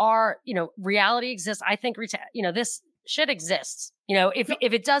 we are, reality exists. I think, this shit exists.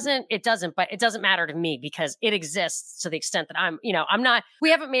 If it doesn't, it doesn't, but it doesn't matter to me because it exists to the extent that we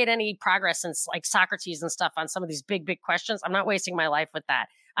haven't made any progress since like Socrates and stuff on some of these big, big questions. I'm not wasting my life with that.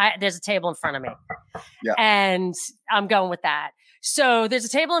 There's a table in front of me. Yeah. And I'm going with that. So there's a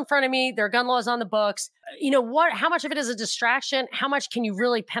table in front of me. There are gun laws on the books. How much of it is a distraction? How much can you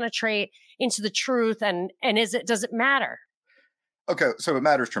really penetrate into the truth? And does it matter? Okay, so it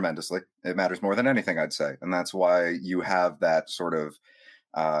matters tremendously. It matters more than anything, I'd say. And that's why you have that sort of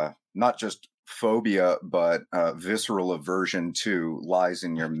not just phobia, but visceral aversion to lies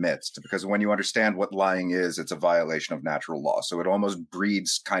in your midst. Because when you understand what lying is, it's a violation of natural law. So it almost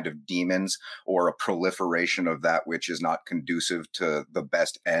breeds kind of demons or a proliferation of that which is not conducive to the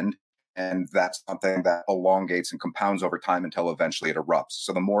best end. And that's something that elongates and compounds over time until eventually it erupts.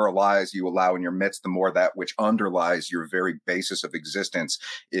 So the more lies you allow in your midst, the more that which underlies your very basis of existence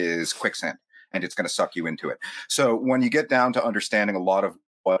is quicksand, and it's going to suck you into it. So when you get down to understanding a lot of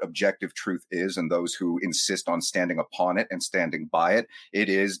what objective truth is and those who insist on standing upon it and standing by it, it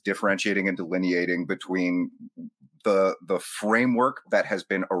is differentiating and delineating between the framework that has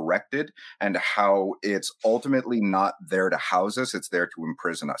been erected and how it's ultimately not there to house us, it's there to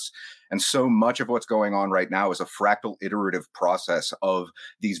imprison us. And so much of what's going on right now is a fractal iterative process of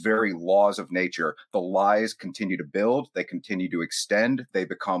these very laws of nature. The lies continue to build, they continue to extend, they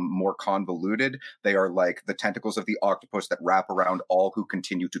become more convoluted. They are like the tentacles of the octopus that wrap around all who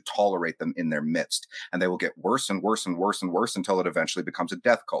continue to tolerate them in their midst. And they will get worse and worse and worse and worse until it eventually becomes a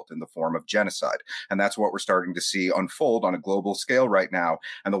death cult in the form of genocide. And that's what we're starting to see unfold on a global scale right now.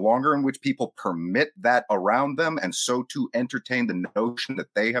 And the longer in which people permit that around them and so to entertain the notion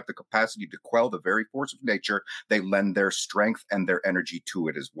that they have the capacity to quell the very force of nature, they lend their strength and their energy to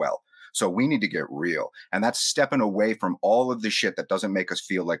it as well. So we need to get real. And that's stepping away from all of the shit that doesn't make us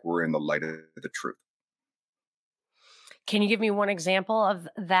feel like we're in the light of the truth. Can you give me one example of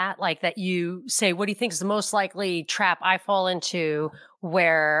that? Like that you say, what do you think is the most likely trap I fall into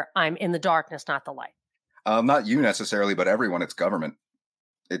where I'm in the darkness, not the light? Not you necessarily, but everyone. It's government.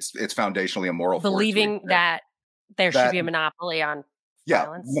 It's foundationally a moral force. Believing that there should be a monopoly on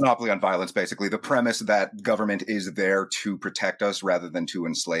violence. Monopoly on violence, basically. The premise that government is there to protect us rather than to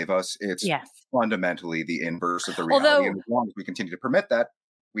enslave us. It's fundamentally the inverse of the reality. And as long as we continue to permit that,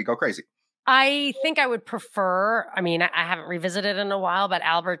 we go crazy. I think I would prefer, I haven't revisited in a while, but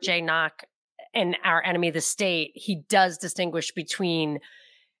Albert J. Nock in Our Enemy, the State, he does distinguish between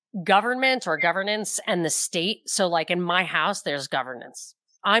government or governance and the state. So like in my house, there's governance.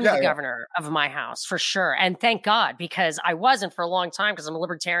 I'm the governor of my house for sure. And thank God, because I wasn't for a long time because I'm a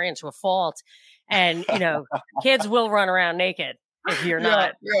libertarian to a fault. And, kids will run around naked if you're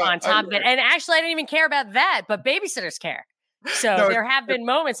not on top of it. And actually, I didn't even care about that, but babysitters care. So there have been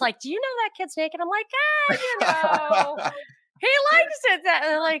moments like, do you know that kid's naked? I'm like, he likes it.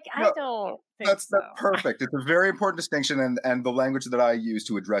 I don't think that's perfect. It's a very important distinction. And the language that I use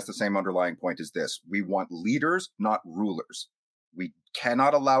to address the same underlying point is this. We want leaders, not rulers. We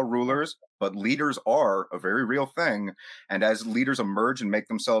cannot allow rulers, but leaders are a very real thing. And as leaders emerge and make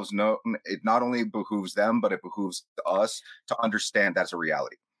themselves known, it not only behooves them, but it behooves us to understand that's a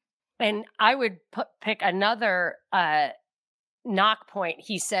reality. And I would pick another Nock point.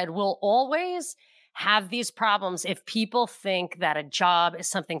 He said, we'll always have these problems if people think that a job is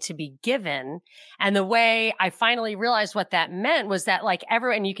something to be given. And the way I finally realized what that meant was that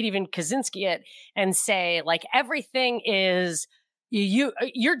and you could even Kaczynski it and say everything is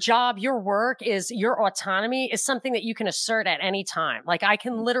your job, your work is your autonomy is something that you can assert at any time. I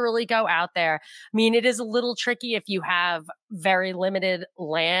can literally go out there. It is a little tricky if you have very limited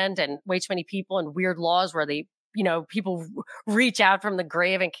land and way too many people and weird laws where people reach out from the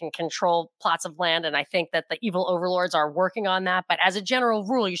grave and can control plots of land. And I think that the evil overlords are working on that. But as a general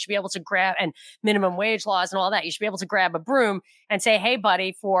rule, you should be able to grab, and minimum wage laws and all that, you should be able to grab a broom and say, hey,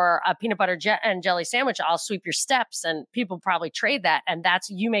 buddy, for a peanut butter and jelly sandwich, I'll sweep your steps. And people probably trade that. And that's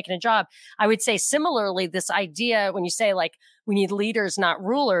you making a job. I would say similarly, this idea, when you say we need leaders, not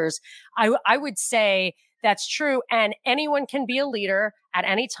rulers, I would say that's true. And anyone can be a leader at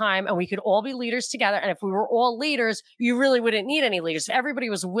any time, and we could all be leaders together. And if we were all leaders, you really wouldn't need any leaders. If everybody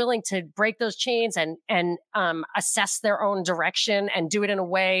was willing to break those chains and assess their own direction and do it in a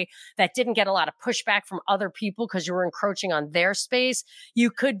way that didn't get a lot of pushback from other people because you were encroaching on their space, you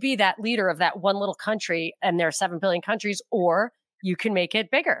could be that leader of that one little country, and there are 7 billion countries, or you can make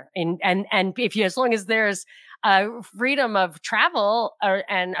it bigger. And if you, as long as there's freedom of travel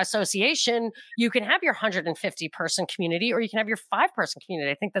and association, you can have your 150 person community, or you can have your 5-person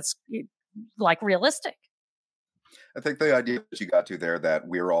community. I think that's like realistic. I think the idea that you got to there, that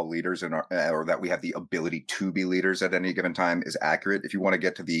we're all leaders in our, or that we have the ability to be leaders at any given time, is accurate. If you want to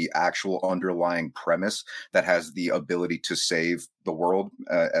get to the actual underlying premise that has the ability to save the world,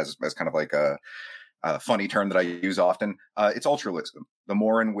 as kind of like a funny term that I use often, it's altruism. The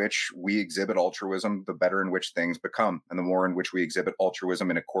more in which we exhibit altruism, the better in which things become. And the more in which we exhibit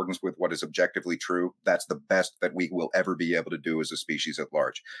altruism in accordance with what is objectively true, that's the best that we will ever be able to do as a species at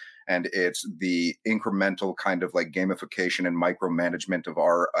large. And it's the incremental kind of like gamification and micromanagement of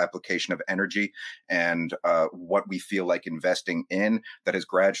our application of energy and what we feel like investing in that has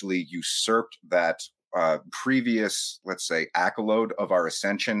gradually usurped that previous, let's say, accolade of our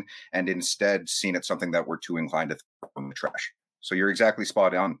ascension, and instead seen it something that we're too inclined to throw in the trash. So you're exactly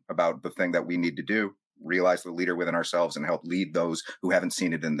spot on about the thing that we need to do: realize the leader within ourselves and help lead those who haven't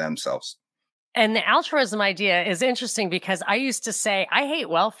seen it in themselves. And the altruism idea is interesting because I used to say I hate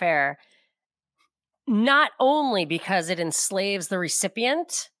welfare, not only because it enslaves the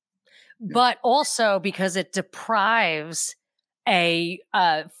recipient, but also because it deprives a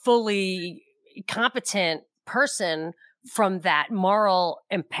fully competent person from that moral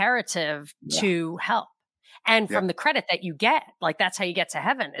imperative to help and from the credit that you get. Like, that's how you get to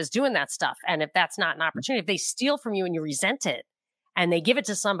heaven, is doing that stuff. And if that's not an opportunity, if they steal from you and you resent it and they give it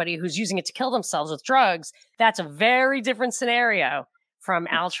to somebody who's using it to kill themselves with drugs, that's a very different scenario from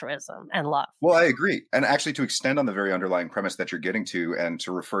altruism and love. Well, I agree. And actually, to extend on the very underlying premise that you're getting to, and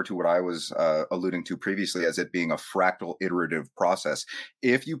to refer to what I was alluding to previously as it being a fractal iterative process,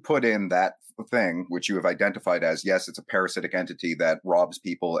 if you put in that thing, which you have identified as, yes, it's a parasitic entity that robs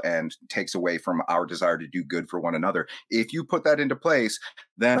people and takes away from our desire to do good for one another. If you put that into place,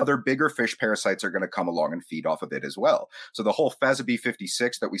 then other bigger fish parasites are going to come along and feed off of it as well. So the whole FASB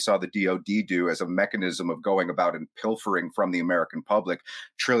 56 that we saw the DOD do as a mechanism of going about and pilfering from the American public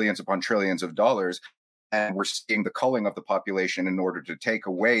trillions upon trillions of dollars, and we're seeing the culling of the population in order to take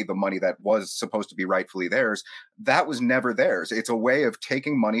away the money that was supposed to be rightfully theirs. That was never theirs. It's a way of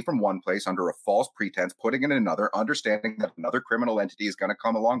taking money from one place under a false pretense, putting it in another, understanding that another criminal entity is going to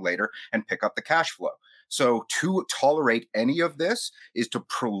come along later and pick up the cash flow. So to tolerate any of this is to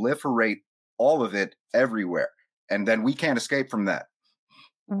proliferate all of it everywhere. And then we can't escape from that.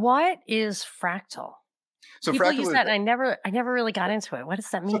 What is fractal? So people fractal use that. I never really got into it. What does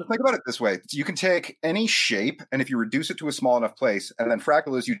that mean? So think about it this way. You can take any shape, and if you reduce it to a small enough place, and then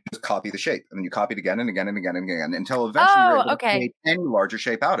fractal is you just copy the shape, and then you copy it again and again and again and again until eventually you're able to create any larger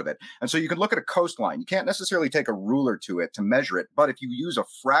shape out of it. And so you can look at a coastline. You can't necessarily take a ruler to it to measure it, but if you use a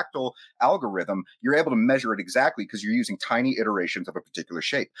fractal algorithm, you're able to measure it exactly because you're using tiny iterations of a particular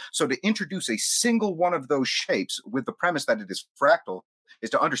shape. So to introduce a single one of those shapes with the premise that it is fractal is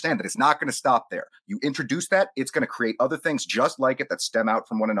to understand that it's not going to stop there. You introduce that, it's going to create other things just like it that stem out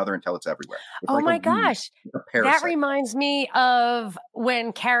from one another until it's everywhere. It's my gosh. That reminds me of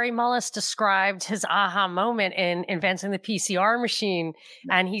when Carrie Mullis described his aha moment in inventing the PCR machine.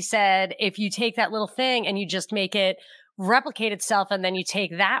 Yeah. And he said, if you take that little thing and you just make it replicate itself, and then you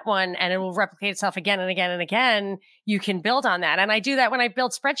take that one and it will replicate itself again and again and again, you can build on that. And I do that when I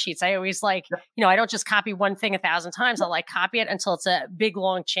build spreadsheets. I always I don't just copy one thing 1,000 times. I'll copy it until it's a big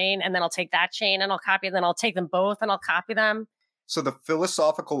long chain, and then I'll take that chain and I'll copy it, then I'll take them both and I'll copy them. So the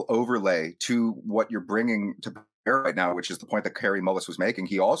philosophical overlay to what you're bringing to bear right now, which is the point that Carrie Mullis was making,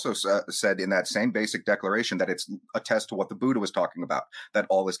 he also said in that same basic declaration that it's a test to what the Buddha was talking about, that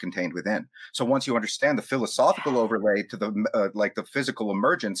all is contained within. So once you understand the philosophical overlay to the the physical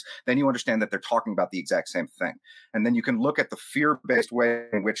emergence, then you understand that they're talking about the exact same thing. And then you can look at the fear-based way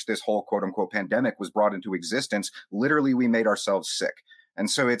in which this whole quote-unquote pandemic was brought into existence. Literally, we made ourselves sick. And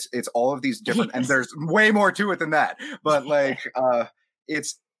so it's all of these different, and there's way more to it than that. But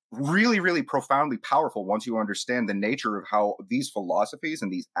it's really, really profoundly powerful once you understand the nature of how these philosophies and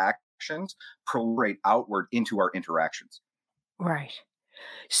these actions proliferate outward into our interactions. Right.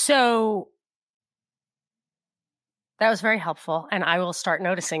 So that was very helpful. And I will start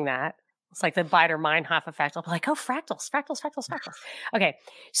noticing that. It's like the Bieder-Meinhof effect. I'll be like, oh, fractals. Okay.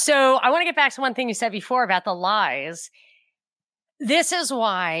 So I want to get back to one thing you said before about the lies. This is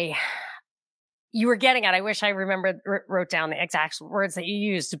why you were getting at, I wish I wrote down the exact words that you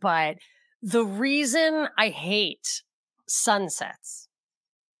used, but the reason I hate sunsets,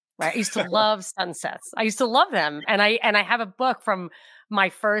 right? I used to love sunsets. I used to love them. And I have a book from my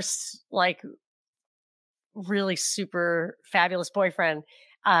first, really super fabulous boyfriend.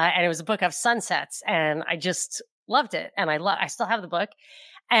 And it was a book of sunsets. And I just loved it. And I still have the book.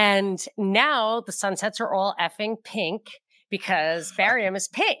 And now the sunsets are all effing pink because barium is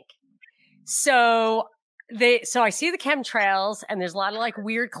pink. So I see the chemtrails and there's a lot of like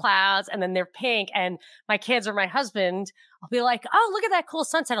weird clouds and then they're pink, and my kids or my husband, I'll be like, oh, look at that cool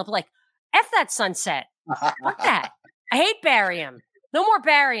sunset. I'll be like, F that sunset. Fuck that. I hate barium. No more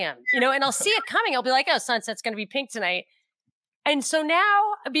barium, and I'll see it coming. I'll be like, oh, sunset's going to be pink tonight. And so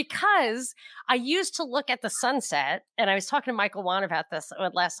now, because I used to look at the sunset, and I was talking to Michael Wan about this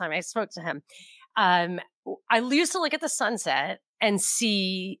last time I spoke to him. I used to look at the sunset and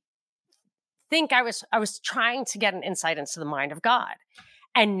think I was trying to get an insight into the mind of God.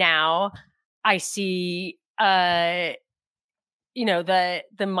 And now I see, the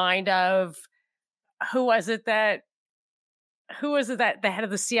mind of, who was it that the head of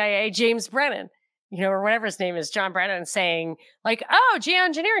the CIA, James Brennan, or whatever his name is, John Brennan, saying like, oh,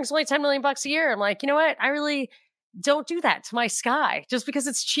 geoengineering is only $10 million a year. I'm like, you know what? I really don't do that to my sky. Just because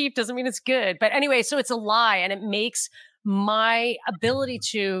it's cheap doesn't mean it's good. But anyway, so it's a lie, and it makes my ability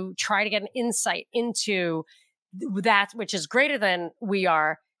to try to get an insight into that which is greater than we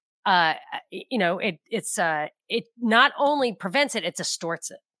are. It not only prevents it, it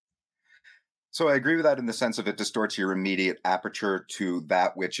distorts it. So I agree with that in the sense of it distorts your immediate aperture to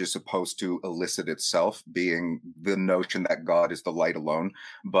that which is supposed to elicit itself, being the notion that God is the light alone.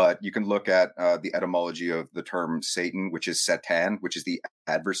 But you can look at the etymology of the term Satan, which is Satan, which is the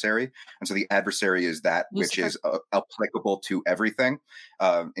adversary. And so the adversary is that which is applicable to everything,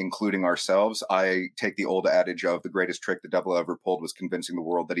 including ourselves. I take the old adage of the greatest trick the devil ever pulled was convincing the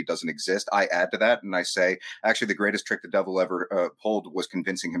world that he doesn't exist. I add to that and I say, actually, the greatest trick the devil ever pulled was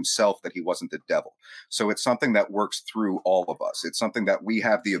convincing himself that he wasn't the devil. So it's something that works through all of us. It's something that we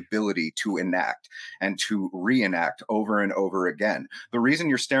have the ability to enact and to reenact over and over again. The reason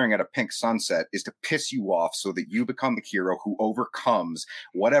you're staring at a pink sunset is to piss you off so that you become the hero who overcomes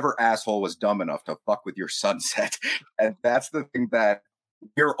whatever asshole was dumb enough to fuck with your sunset. And that's the thing that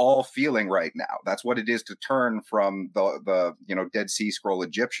we're all feeling right now. That's what it is to turn from the Dead Sea Scroll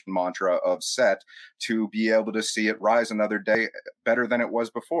Egyptian mantra of Set to be able to see it rise another day better than it was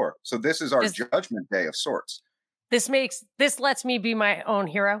before. So this is our judgment day of sorts. This lets me be my own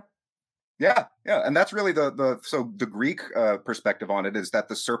hero. Yeah. And that's really the Greek perspective on it is that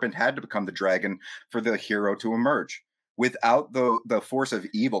the serpent had to become the dragon for the hero to emerge. Without the force of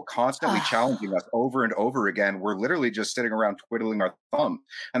evil constantly challenging us over and over again, we're literally just sitting around twiddling our thumb.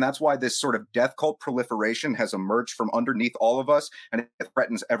 And that's why this sort of death cult proliferation has emerged from underneath all of us, and it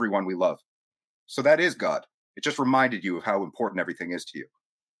threatens everyone we love. So that is God. It just reminded you of how important everything is to you.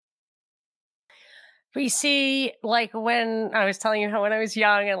 But you see, like when I was telling you how when I was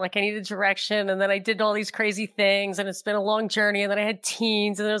young and like I needed direction, and then I did all these crazy things, and it's been a long journey, and then I had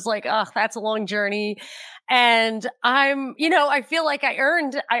teens, and it was like, oh, that's a long journey. And I feel like I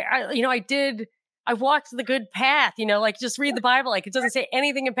earned, I walked the good path, like just read the Bible. Like it doesn't say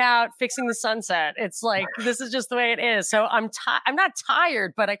anything about fixing the sunset. It's like, this is just the way it is. So I'm not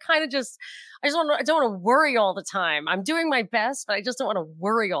tired, but I don't want to worry all the time. I'm doing my best, but I just don't want to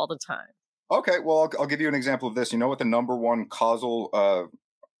worry all the time. Okay, well, I'll give you an example of this. You know what the number one causal,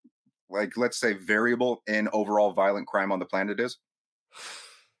 let's say variable in overall violent crime on the planet is?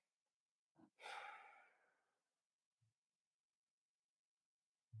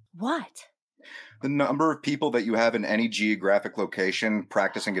 What? The number of people that you have in any geographic location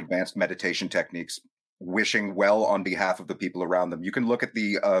practicing advanced meditation techniques, wishing well on behalf of the people around them. You can look at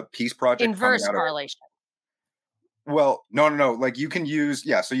the Peace Project. Inverse correlation. Well, no. Like you can use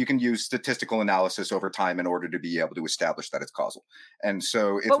statistical analysis over time in order to be able to establish that it's causal. And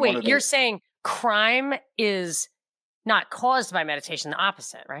so it's But wait, you're saying crime is not caused by meditation, the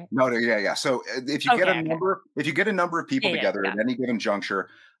opposite, right? No, yeah. So if you get a number of people together at any given juncture,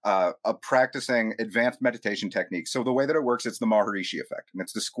 practicing advanced meditation techniques. So the way that it works, it's the Maharishi effect, and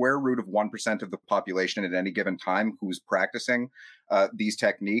it's the square root of 1% of the population at any given time who's practicing these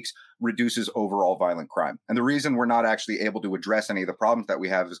techniques reduces overall violent crime. And the reason we're not actually able to address any of the problems that we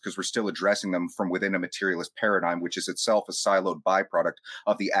have is because we're still addressing them from within a materialist paradigm, which is itself a siloed byproduct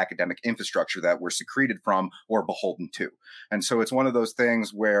of the academic infrastructure that we're secreted from or beholden to. And so it's one of those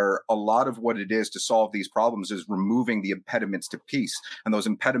things where a lot of what it is to solve these problems is removing the impediments to peace. And those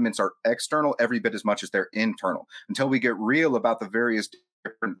impediments are external every bit as much as they're internal. Until we get real about the various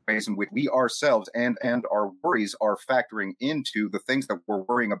different ways in which we ourselves and our worries are factoring into the things that we're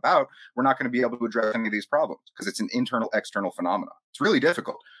worrying about, we're not going to be able to address any of these problems because it's an internal external phenomenon. It's really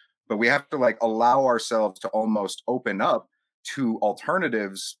difficult, but we have to allow ourselves to almost open up to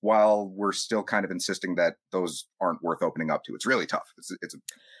alternatives while we're still kind of insisting that those aren't worth opening up to. It's really tough. It's a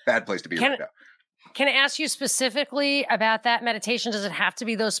bad place to be right now. Can I ask you specifically about that meditation? Does it have to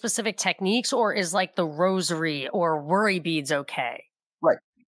be those specific techniques, or is like the rosary or worry beads okay? Right.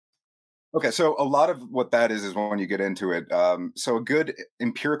 Okay, so a lot of what that is when you get into it. So a good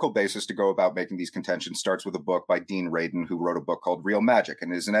empirical basis to go about making these contentions starts with a book by Dean Radin, who wrote a book called Real Magic,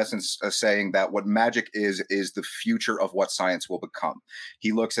 and is in essence saying that what magic is the future of what science will become.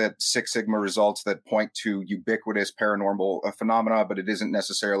 He looks at Six Sigma results that point to ubiquitous paranormal phenomena, but it isn't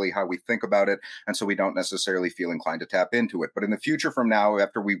necessarily how we think about it, and so we don't necessarily feel inclined to tap into it. But in the future from now,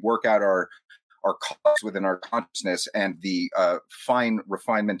 after we work out our cause within our consciousness and the fine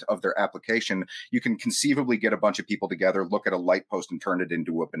refinement of their application, you can conceivably get a bunch of people together, look at a light post and turn it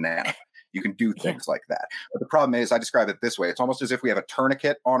into a banana. You can do things like that. But the problem is, I describe it this way. It's almost as if we have a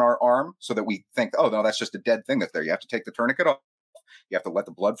tourniquet on our arm so that we think, oh, no, that's just a dead thing that's there. You have to take the tourniquet off. You have to let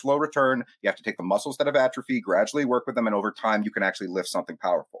the blood flow return. You have to take the muscles that have atrophied, gradually work with them, and over time, you can actually lift something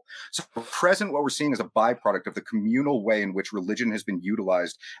powerful. So at present, what we're seeing is a byproduct of the communal way in which religion has been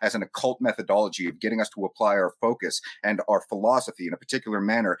utilized as an occult methodology of getting us to apply our focus and our philosophy in a particular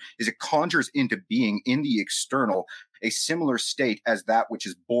manner, is it conjures into being in the external a similar state as that which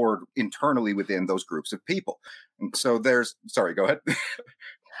is born internally within those groups of people. And so sorry, go ahead.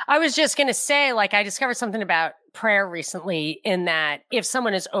 I was just going to say, like, I discovered something about prayer recently in that if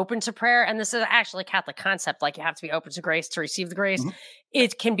someone is open to prayer, and this is actually a Catholic concept, like you have to be open to grace to receive the grace,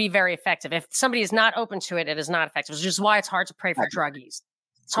 it can be very effective. If somebody is not open to it, it is not effective, which is why it's hard to pray for druggies.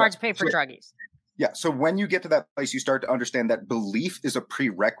 It's hard to pray for druggies. Yeah. So when you get to that place, you start to understand that belief is a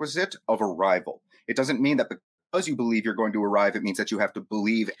prerequisite of arrival. It doesn't mean that because you believe you're going to arrive, it means that you have to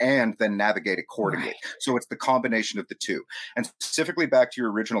believe and then navigate accordingly. Right. So it's the combination of the two. And specifically back to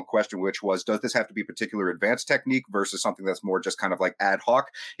your original question, which was, does this have to be a particular advanced technique versus something that's more just kind of like ad hoc?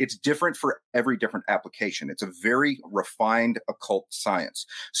 It's different for every different application. It's a very refined occult science.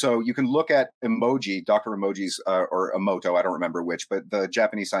 So you can look at Emoji, Dr. Emoji's, or Emoto, I don't remember which, but the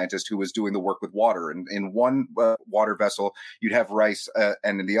Japanese scientist who was doing the work with water. And in one water vessel, you'd have rice,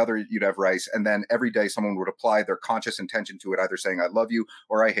 and in the other, you'd have rice. And then every day someone would apply their conscious intention to it, either saying, I love you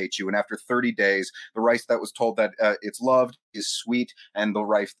or I hate you. And after 30 days, the rice that was told that it's loved is sweet, and the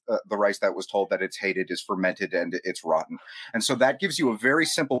rice that was told that it's hated is fermented and it's rotten. And so that gives you a very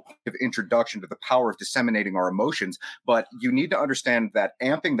simple introduction to the power of disseminating our emotions. But you need to understand that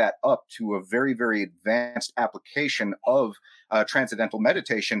amping that up to a very, very advanced application of transcendental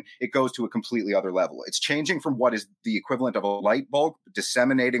meditation, it goes to a completely other level. It's changing from what is the equivalent of a light bulb,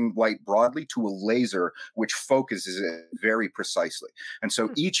 disseminating light broadly, to a laser, which focuses it very precisely. And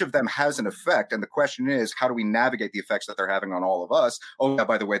so each of them has an effect. And the question is, how do we navigate the effects that they're having on all of us? Oh, yeah,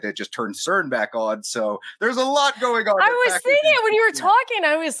 by the way, they just turned CERN back on. So there's a lot going on. I was thinking when you were talking,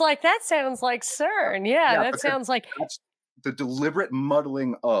 I was like, that sounds like CERN. Yeah, that sounds like... That's the deliberate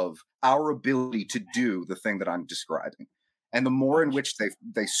muddling of our ability to do the thing that I'm describing. And the more in which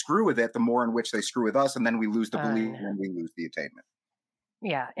they screw with it, the more in which they screw with us, and then we lose the belief and we lose the attainment.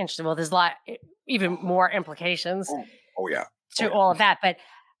 Yeah, interesting. Well, there's a lot, even more implications to all of that. But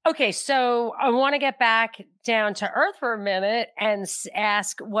okay, so I want to get back down to earth for a minute and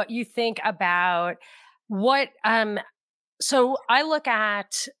ask what you think about what, so I look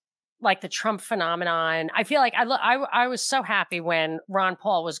at like the Trump phenomenon. I feel like I was so happy when Ron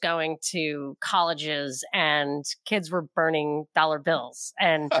Paul was going to colleges and kids were burning dollar bills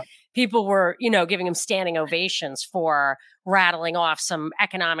and people were, giving him standing ovations for rattling off some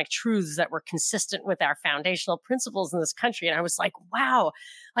economic truths that were consistent with our foundational principles in this country. And I was like, wow,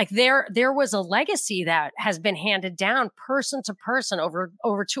 like there was a legacy that has been handed down person to person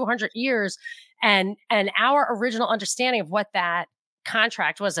over 200 years. And our original understanding of what that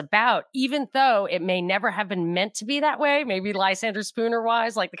contract was about, even though it may never have been meant to be that way. Maybe Lysander Spooner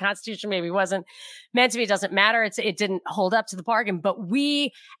wise, like the Constitution maybe wasn't meant to be. It doesn't matter. It didn't hold up to the bargain. But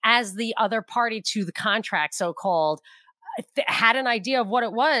we, as the other party to the contract, so-called, had an idea of what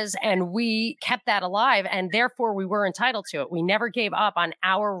it was, and we kept that alive, and therefore we were entitled to it. We never gave up on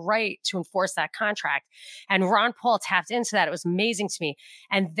our right to enforce that contract. And Ron Paul tapped into that. It was amazing to me.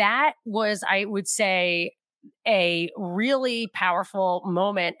 And that was, I would say, a really powerful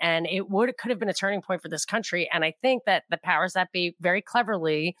moment, and it could have been a turning point for this country. And I think that the powers that be very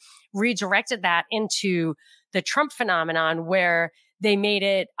cleverly redirected that into the Trump phenomenon, where they made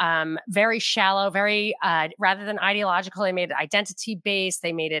it very shallow, very rather than ideological. They made it identity based.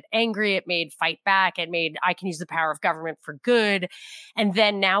 They made it angry. It made fight back. It made I can use the power of government for good. And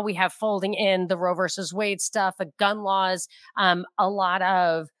then now we have folding in the Roe versus Wade stuff, the gun laws, a lot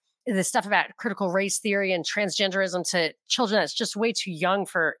of the stuff about critical race theory and transgenderism to children that's just way too young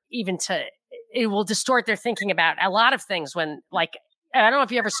for even to, it will distort their thinking about a lot of things when, like, I don't know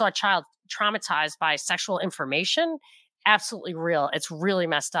if you ever saw Child traumatized by sexual information. Absolutely real. It's really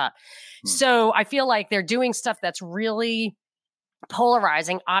messed up. Hmm. So I feel like they're doing stuff that's really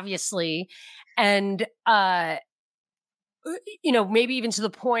polarizing, obviously. And, maybe even to the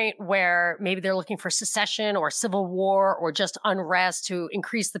point where maybe they're looking for secession or civil war or just unrest to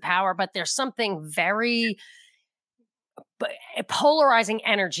increase the power. But there's something very polarizing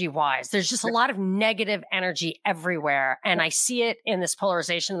energy wise. There's just a lot of negative energy everywhere. And I see it in this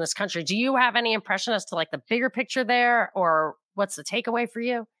polarization in this country. Do you have any impression as to like the bigger picture there, or what's the takeaway for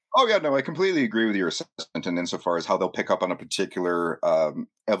you? Oh, yeah, no, I completely agree with your assessment. And insofar as how they'll pick up on a particular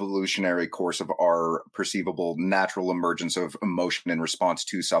evolutionary course of our perceivable natural emergence of emotion in response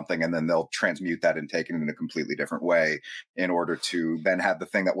to something, and then they'll transmute that and take it in a completely different way in order to then have the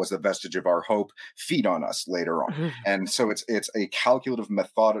thing that was the vestige of our hope feed on us later on. And so it's a calculative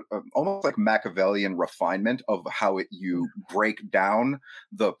method, almost like Machiavellian refinement of how you break down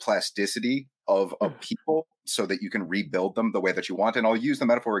the plasticity of a people so that you can rebuild them the way that you want. And I'll use the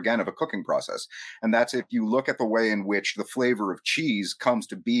metaphor again of a cooking process. And that's if you look at the way in which the flavor of cheese comes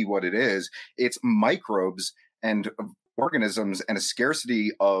to be what it is, it's microbes and organisms and a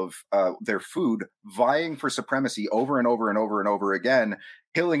scarcity of their food vying for supremacy over and over and over and over again,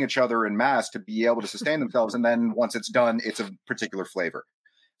 killing each other in mass to be able to sustain themselves. And then once it's done, it's a particular flavor.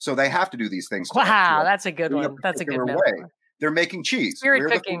 So they have to do these things. Wow, that's a good one. That's a good metaphor. Way. They're making cheese. Spirit We're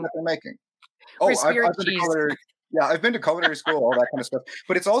cooking. the thing that they're making. Oh, I've been to culinary. Yeah, I've been to culinary school, all that kind of stuff.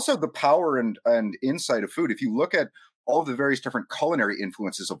 But it's also the power and insight of food. If you look at all of the various different culinary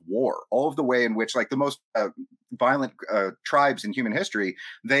influences of war, all of the way in which, like the most violent tribes in human history,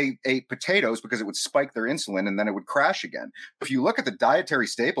 they ate potatoes because it would spike their insulin and then it would crash again. If you look at the dietary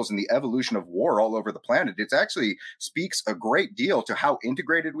staples and the evolution of war all over the planet, it actually speaks a great deal to how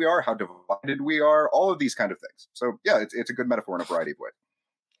integrated we are, how divided we are, all of these kind of things. So yeah, it's a good metaphor in a variety of ways.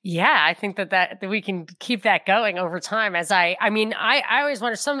 Yeah, I think that we can keep that going over time. As I always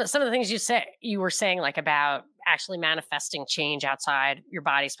wonder some of the things you were saying, like about actually manifesting change outside your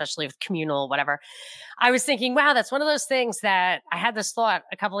body, especially with communal, whatever. I was thinking, wow, that's one of those things that I had this thought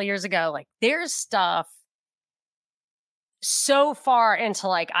a couple of years ago. Like, there's stuff so far into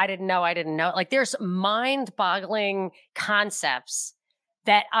like, I didn't know. Like, there's mind-boggling concepts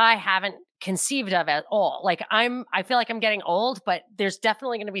that I haven't conceived of at all. Like, I feel like I'm getting old, but there's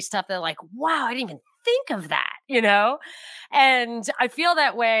definitely going to be stuff that like, wow, I didn't even think of that, And I feel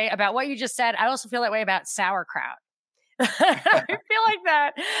that way about what you just said. I also feel that way about sauerkraut. I feel like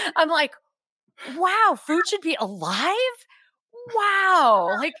that. I'm like, wow, food should be alive.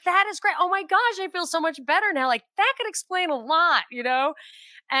 Wow. Like, that is great. Oh my gosh, I feel so much better now. Like, that could explain a lot,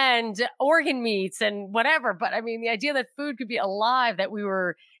 and organ meats and whatever. But I mean, the idea that food could be alive, that we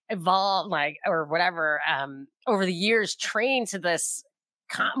were evolved, like, or whatever, over the years trained to this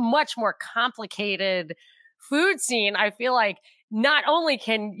much more complicated food scene. I feel like not only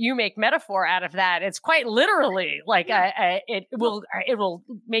can you make metaphor out of that, it's quite literally like it will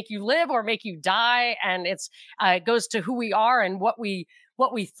make you live or make you die, and it goes to who we are and what we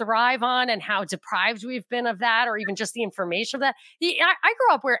thrive on and how deprived we've been of that, or even just the information of that. I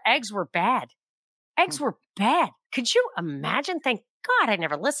grew up where eggs were bad. Eggs were bad. Could you imagine? Thank God I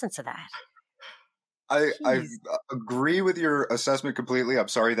never listened to that. I agree with your assessment completely. I'm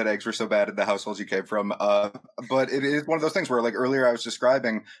sorry that eggs were so bad in the households you came from. But it is one of those things where, like earlier, I was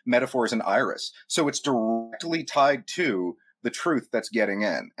describing metaphors and iris. So it's directly tied to the truth that's getting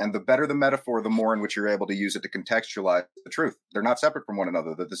in. And the better the metaphor, the more in which you're able to use it to contextualize the truth. They're not separate from one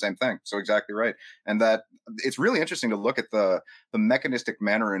another. They're the same thing. So exactly right. And that it's really interesting to look at the mechanistic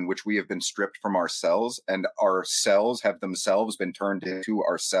manner in which we have been stripped from our cells, and our cells have themselves been turned into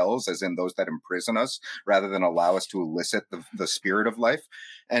our cells, as in those that imprison us, rather than allow us to elicit the spirit of life.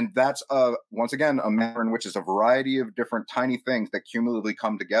 And that's, once again, a manner in which is a variety of different tiny things that cumulatively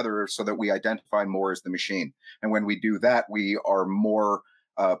come together so that we identify more as the machine. And when we do that, we are more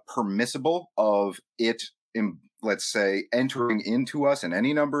permissible of it, let's say, entering into us in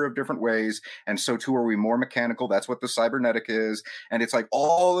any number of different ways. And so too are we more mechanical. That's what the cybernetic is. And it's like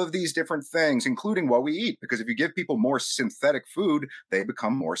all of these different things, including what we eat. Because if you give people more synthetic food, they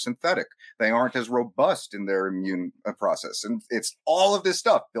become more synthetic. They aren't as robust in their immune process. And it's all of this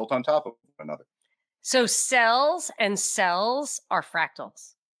stuff built on top of one another. So cells are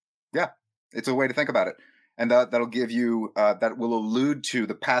fractals. Yeah, it's a way to think about it. And that'll give you, that will allude to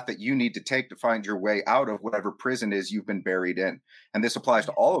the path that you need to take to find your way out of whatever prison is you've been buried in. And this applies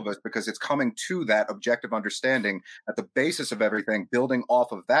to all of us because it's coming to that objective understanding at the basis of everything, building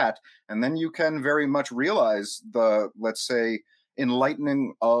off of that. And then you can very much realize the, let's say,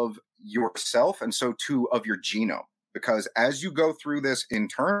 enlightening of yourself, and so too of your genome. because as you go through this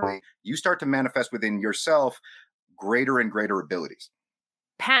internally, you start to manifest within yourself greater and greater abilities.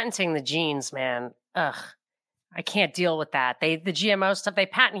 Patenting the genes, man. Ugh. I can't deal with that. The GMO stuff, they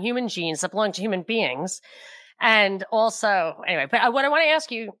patent human genes that belong to human beings. And also, anyway, but what I want to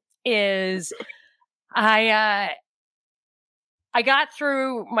ask you is I got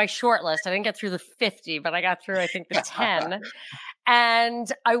through my short list. I didn't get through the 50, but I got through, I think, the 10.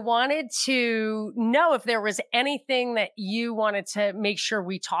 And I wanted to know if there was anything that you wanted to make sure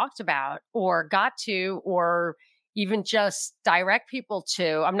we talked about or got to, or even just direct people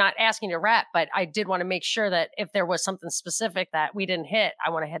to. I'm not asking to rep, but I did want to make sure that if there was something specific that we didn't hit,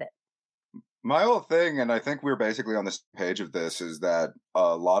 I want to hit it. My whole thing, and I think we're basically on this page of this, is that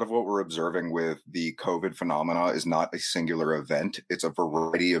a lot of what we're observing with the COVID phenomena is not a singular event. It's a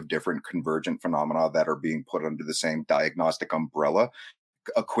variety of different convergent phenomena that are being put under the same diagnostic umbrella,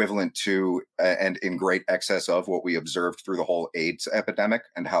 equivalent to and in great excess of what we observed through the whole AIDS epidemic,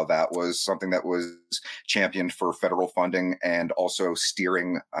 and how that was something that was championed for federal funding and also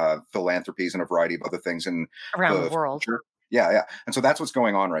steering philanthropies and a variety of other things in around the world. Future. Yeah. And so that's what's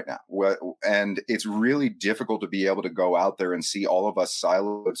going on right now. And it's really difficult to be able to go out there and see all of us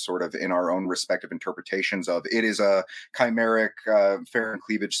siloed sort of in our own respective interpretations of it is a chimeric fair and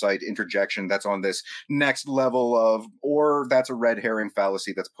cleavage site interjection that's on this next level of, or that's a red herring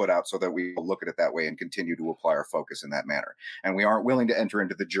fallacy that's put out so that we look at it that way and continue to apply our focus in that manner. And we aren't willing to enter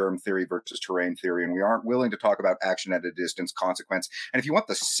into the germ theory versus terrain theory. And we aren't willing to talk about action at a distance, consequence. And if you want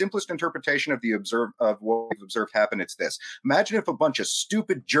the simplest interpretation of what we've observed happen, it's this. Imagine if a bunch of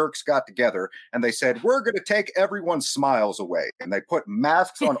stupid jerks got together and they said, we're going to take everyone's smiles away. And they put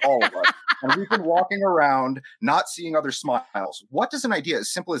masks on all of us. And we've been walking around not seeing other smiles. What does an idea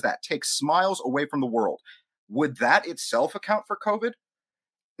as simple as that take smiles away from the world? Would that itself account for COVID?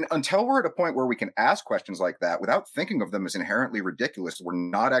 Until we're at a point where we can ask questions like that without thinking of them as inherently ridiculous, we're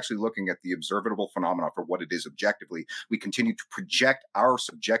not actually looking at the observable phenomena for what it is objectively. We continue to project our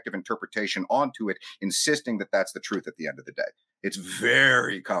subjective interpretation onto it, insisting that that's the truth at the end of the day. It's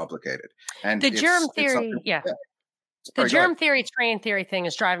very complicated. And the germ theory, the germ theory, terrain theory thing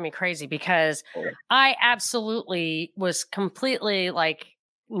is driving me crazy because I absolutely was completely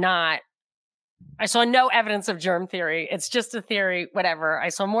I saw no evidence of germ theory. It's just a theory, whatever. I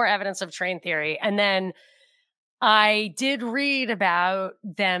saw more evidence of terrain theory. And then I did read about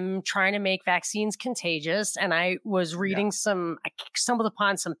them trying to make vaccines contagious. And I was reading I stumbled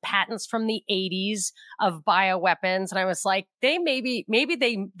upon some patents from the 80s of bioweapons. And I was like, maybe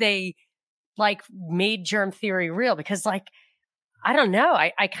they made germ theory real because I don't know.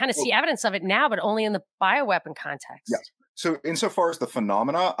 I kind of see evidence of it now, but only in the bioweapon context. Yeah. So insofar as the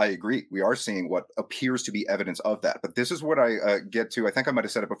phenomena, I agree. We are seeing what appears to be evidence of that. But this is what I get to. I think I might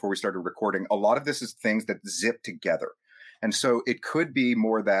have said it before we started recording. A lot of this is things that zip together. And so it could be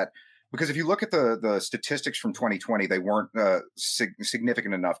more that, because if you look at the statistics from 2020, they weren't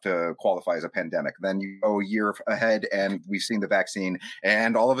significant enough to qualify as a pandemic. Then you go a year ahead and we've seen the vaccine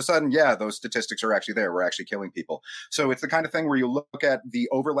and all of a sudden, those statistics are actually there. We're actually killing people. So it's the kind of thing where you look at the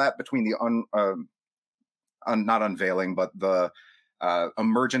overlap between the not unveiling, but the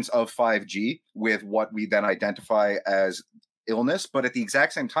emergence of 5G with what we then identify as illness. But at the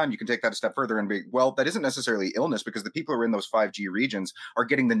exact same time, you can take that a step further and be, well, that isn't necessarily illness because the people who are in those 5G regions are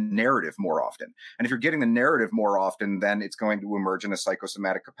getting the narrative more often. And if you're getting the narrative more often, then it's going to emerge in a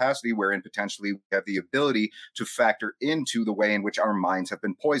psychosomatic capacity wherein potentially we have the ability to factor into the way in which our minds have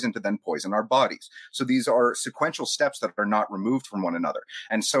been poisoned to then poison our bodies. So these are sequential steps that are not removed from one another.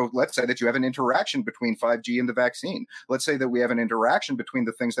 And so let's say that you have an interaction between 5G and the vaccine. Let's say that we have an interaction between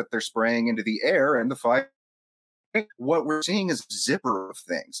the things that they're spraying into the air and the 5G. What we're seeing is a zipper of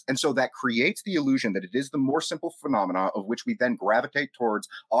things. And so that creates the illusion that it is the more simple phenomena of which we then gravitate towards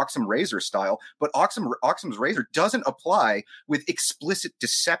Occam razor style. But Occam's razor doesn't apply with explicit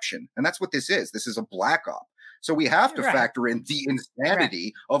deception. And that's what this is. This is a black op. So we have to factor in the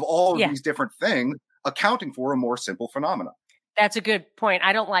insanity of all of these different things, accounting for a more simple phenomena. That's a good point.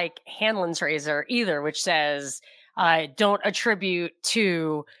 I don't like Hanlon's razor either, which says don't attribute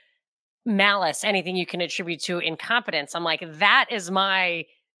to malice anything you can attribute to incompetence. I'm like, that is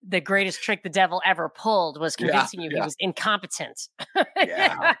the greatest trick the devil ever pulled was convincing you he was incompetent. He's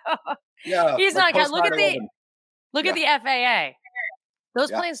not gonna look at the FAA. Those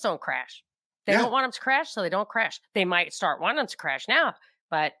planes don't crash. They don't want them to crash, so they don't crash. They might start wanting them to crash now,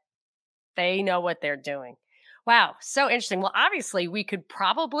 but they know what they're doing. Wow, so interesting. Well, obviously, we could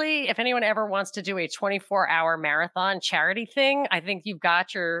probably, if anyone ever wants to do a 24-hour marathon charity thing, I think you've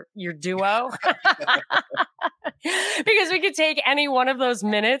got your duo. Because we could take any one of those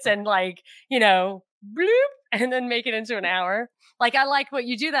minutes and bloop, and then make it into an hour. Like, I like what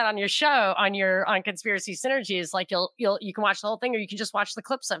you do that on your show, on Conspiracy Synergy, is like you can watch the whole thing or you can just watch the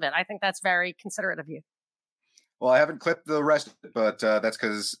clips of it. I think that's very considerate of you. Well, I haven't clipped the rest of it, but that's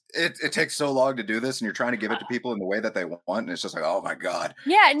because it takes so long to do this, and you're trying to give it to people in the way that they want, and it's just like, oh my God.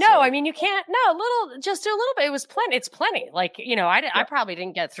 Yeah, no, so, I mean, you can't. No, just do a little bit. It was plenty. It's plenty. Like, I probably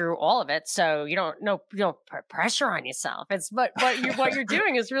didn't get through all of it, so you don't put pressure on yourself. But what you're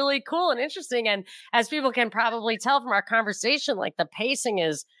doing is really cool and interesting, and as people can probably tell from our conversation, like the pacing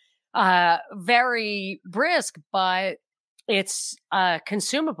is very brisk, but it's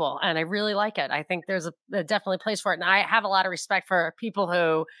consumable, and I really like it. I think there's a definitely place for it, and I have a lot of respect for people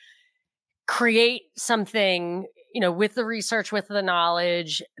who create something, with the research, with the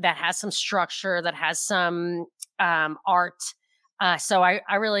knowledge, that has some structure, that has some art. So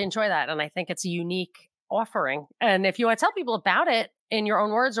I really enjoy that, and I think it's a unique offering. And if you want to tell people about it in your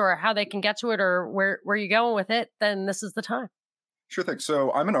own words, or how they can get to it, or where you're going with it, then this is the time. Sure thing.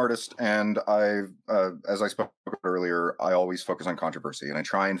 So I'm an artist, and as I spoke earlier, I always focus on controversy, and I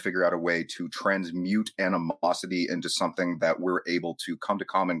try and figure out a way to transmute animosity into something that we're able to come to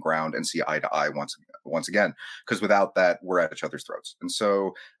common ground and see eye to eye once again, because without that, we're at each other's throats. And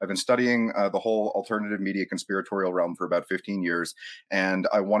so I've been studying the whole alternative media conspiratorial realm for about 15 years, and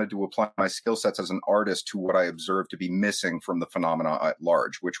I wanted to apply my skill sets as an artist to what I observed to be missing from the phenomena at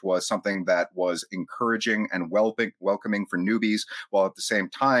large, which was something that was encouraging and welcoming for newbies, while at the same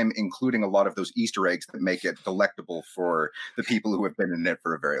time including a lot of those Easter eggs that make it delectable for the people who have been in it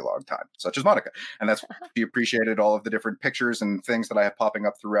for a very long time, such as Monica. And that's she appreciated all of the different pictures and things that I have popping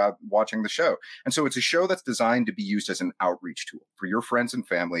up throughout watching the show. And so it's a show that's designed to be used as an outreach tool for your friends and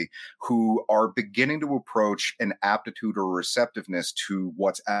family who are beginning to approach an aptitude or receptiveness to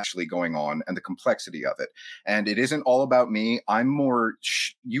what's actually going on and the complexity of it. And it isn't all about me. I'm more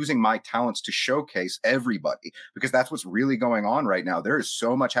using my talents to showcase everybody, because that's what's really going on right now. There is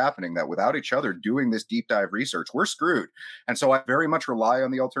so much happening that without each other doing this deep dive research, we're screwed. And so I very much rely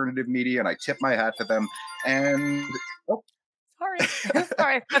on the alternative media, and I tip my hat to them. And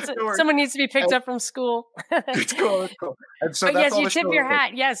sorry. Someone needs to be picked up from school. It's cool. And so but yes, you tip your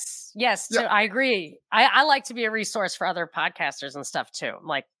hat. Yes. Yeah. So I agree. I like to be a resource for other podcasters and stuff too.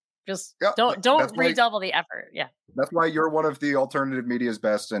 Like, just don't redouble the effort. Yeah. That's why you're one of the alternative media's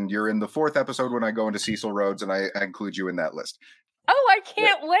best, and you're in the 4th episode when I go into Cecil Rhodes, and I include you in that list. Oh, I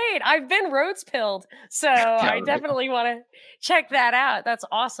can't wait. I've been Rhodes pilled, so I definitely want to check that out. That's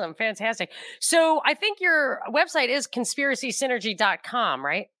awesome. Fantastic. So I think your website is conspiracysynergy.com,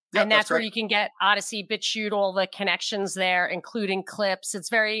 right? Yeah, and that's where you can get Odyssey, BitChute, all the connections there, including clips. It's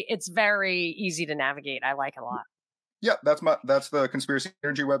very easy to navigate. I like it a lot. Yeah, that's the Conspiracy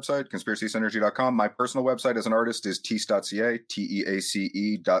Synergy website, conspiracysynergy.com. My personal website as an artist is teace.ca,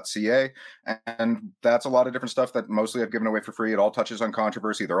 teace.ca. And that's a lot of different stuff that mostly I've given away for free. It all touches on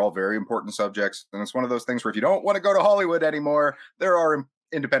controversy. They're all very important subjects. And it's one of those things where if you don't want to go to Hollywood anymore, there are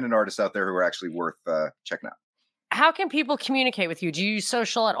independent artists out there who are actually worth checking out. How can people communicate with you? Do you use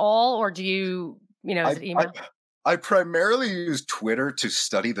social at all, or do you, is it email? I primarily use Twitter to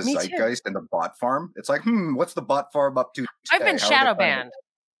study the zeitgeist and the bot farm. It's like, what's the bot farm up to today? I've been shadow banned.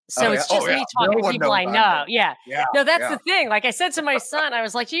 So it's just me talking to people I know. Yeah. No, that's the thing. Like I said to my son, I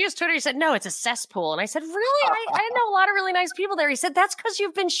was like, do you use Twitter? He said, no, it's a cesspool. And I said, really? I know a lot of really nice people there. He said, that's because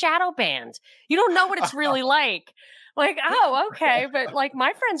you've been shadow banned. You don't know what it's really like. Like, oh, okay. But like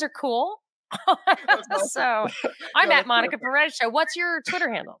my friends are cool. So I'm at Monica Perez Show. What's your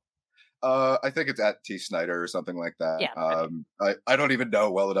Twitter handle? I think it's at Teace Snyder or something like that. Yeah, I don't even know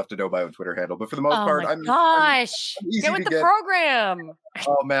well enough to know my own Twitter handle, but for the most part, I'm get with the program.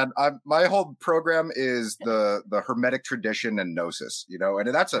 Oh man, my whole program is the Hermetic tradition and gnosis, and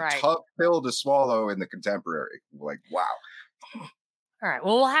that's a tough pill to swallow in the contemporary. Like, wow. All right.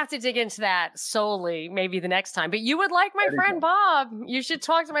 Well, we'll have to dig into that solely maybe the next time. But you would like my friend Bob. You should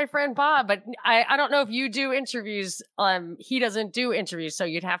talk to my friend Bob. But I don't know if you do interviews. He doesn't do interviews, so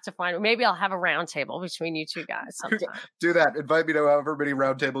you'd have to find. Maybe I'll have a roundtable between you two guys sometime. Do that. Invite me to however many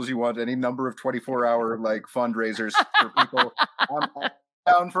roundtables you want. Any number of 24-hour fundraisers for people. I'm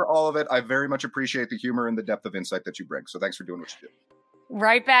down for all of it. I very much appreciate the humor and the depth of insight that you bring. So thanks for doing what you do.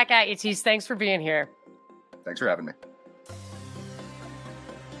 Right back at you, Teace. Thanks for being here. Thanks for having me.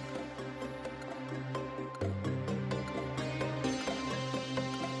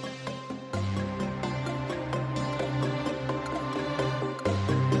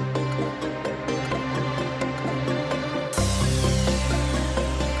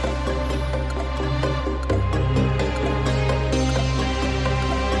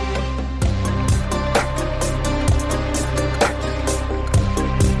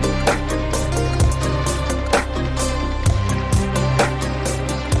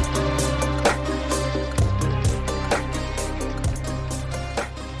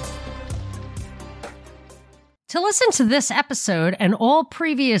 To listen to this episode and all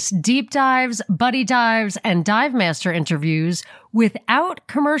previous deep dives, buddy dives, and dive master interviews without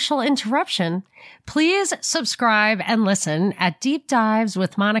commercial interruption, please subscribe and listen at Deep Dives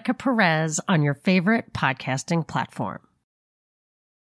with Monica Perez on your favorite podcasting platform.